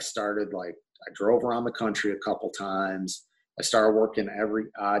 I drove around the country a couple times. I started working every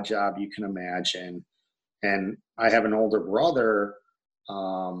odd job you can imagine. And I have an older brother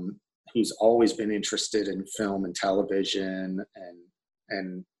who's always been interested in film and television.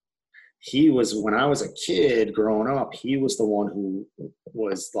 And he was, when I was a kid growing up, he was the one who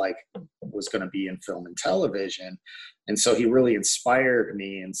was going to be in film and television. And so he really inspired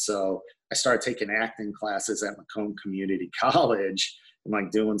me. And so I started taking acting classes at Macomb Community College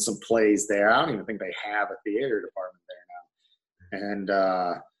and doing some plays there. I don't even think they have a theater department there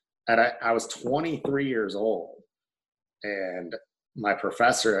now. And I was 23 years old, and my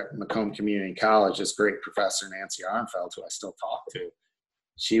professor at Macomb Community College, this great professor, Nancy Arnfeld, who I still talk to,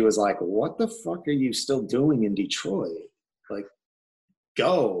 she was like, "What the fuck are you still doing in Detroit? Like,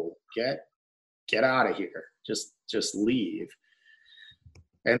 go, get out of here. Just leave."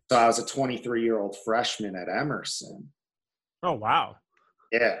 And so I was a 23-year-old freshman at Emerson. Oh, wow.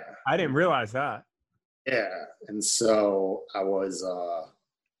 Yeah. I didn't realize that. Yeah. And so I was a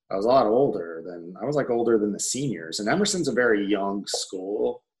lot older than the seniors. And Emerson's a very young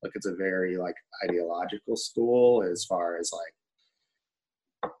school. It's a very ideological school as far as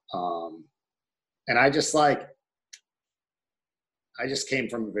and I just came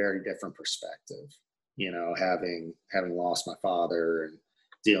from a very different perspective, having lost my father and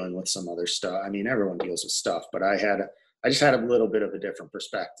dealing with some other stuff. I mean, everyone deals with stuff, but I just had a little bit of a different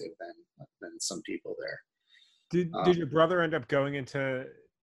perspective than some people there. Did your brother end up going into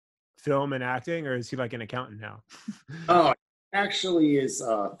film and acting, or is he like an accountant now? Oh, actually is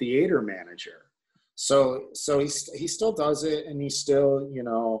a theater manager. So he still does it, and he's still,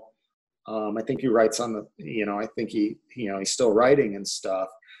 I think he writes on the, I think he's still writing and stuff.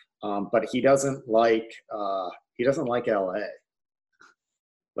 But he doesn't like LA.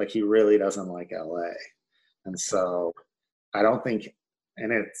 He really doesn't like LA. And so I don't think,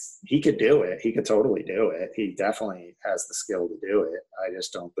 and he could do it. He could totally do it. He definitely has the skill to do it. I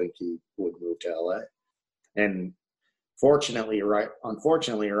just don't think he would move to LA. And unfortunately right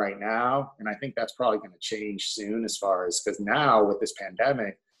now, and I think that's probably going to change soon because now with this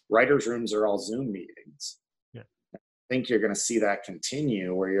pandemic, writers' rooms are all Zoom meetings. Yeah. I think you're going to see that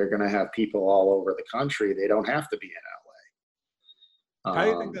continue where you're going to have people all over the country. They don't have to be in LA. How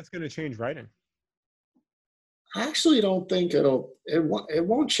do you think that's going to change writing? I actually don't think it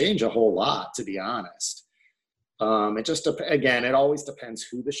won't change a whole lot, to be honest. It just, again, it always depends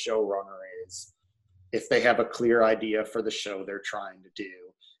who the showrunner is, if they have a clear idea for the show they're trying to do,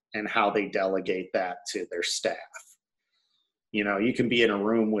 and how they delegate that to their staff. You can be in a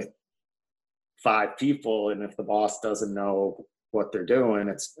room with 5 people, and if the boss doesn't know what they're doing,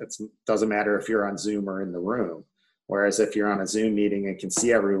 it doesn't matter if you're on Zoom or in the room. Whereas if you're on a Zoom meeting and can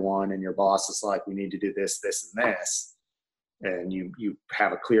see everyone, and your boss is like, "We need to do this, this, and this," and you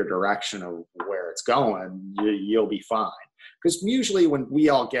have a clear direction of where it's going, you'll be fine. Because usually when we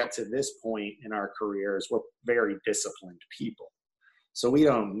all get to this point in our careers, we're very disciplined people. So we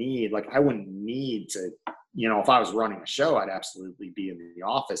don't need, I wouldn't need to, if I was running a show, I'd absolutely be in the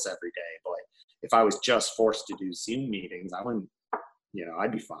office every day. But if I was just forced to do Zoom meetings, I wouldn't,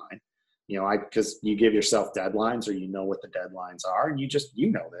 I'd be fine. Because you give yourself deadlines, or what the deadlines are, and you this,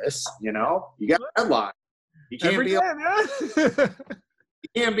 you got a deadline. You can't you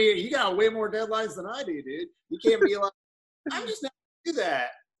got way more deadlines than I do, dude. You can't be like, "I'm just not gonna do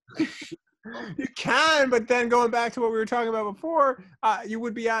that." You can, but then going back to what we were talking about before, you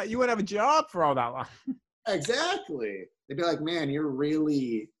wouldn't have a job for all that long. Exactly. They'd be like, man, you're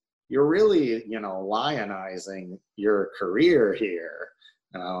really, lionizing your career here.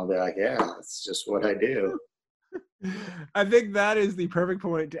 And I'll be like, yeah, that's just what I do. I think that is the perfect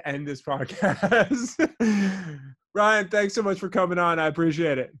point to end this podcast. Ryan, thanks so much for coming on. I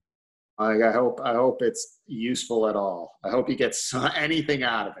appreciate it. I hope it's useful at all. I hope you get anything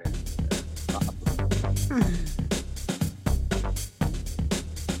out of it.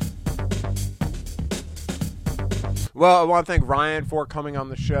 Well, I want to thank Ryan for coming on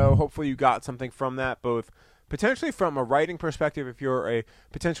the show. Hopefully you got something from that, both potentially from a writing perspective. If you're a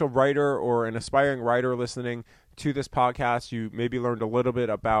potential writer or an aspiring writer listening to this podcast, you maybe learned a little bit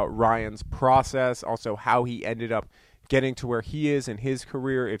about Ryan's process, also how he ended up getting to where he is in his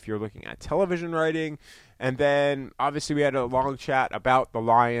career if you're looking at television writing. And then obviously we had a long chat about the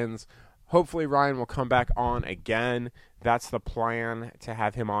Lions. Hopefully Ryan will come back on again. That's the plan, to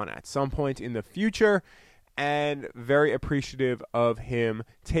have him on at some point in the future. And very appreciative of him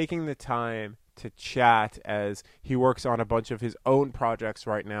taking the time to chat as he works on a bunch of his own projects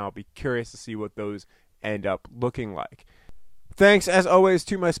right now. I'll be curious to see what those end up looking like. Thanks, as always,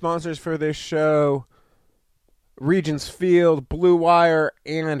 to my sponsors for this show, Regents Field, Blue Wire,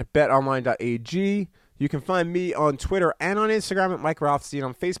 and BetOnline.ag. You can find me on Twitter and on Instagram at Mike Rothstein,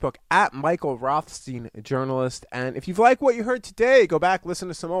 on Facebook at Michael Rothstein Journalist. And if you've liked what you heard today, go back, listen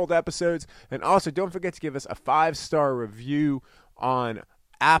to some old episodes. And also, don't forget to give us a 5-star review on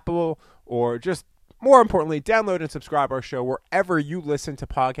Apple, or just more importantly, download and subscribe our show wherever you listen to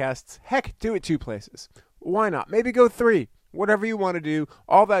podcasts. Heck, do it 2 places. Why not? Maybe go 3. Whatever you want to do.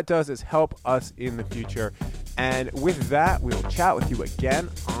 All that does is help us in the future. And with that, we'll chat with you again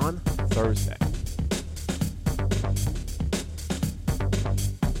on Thursday.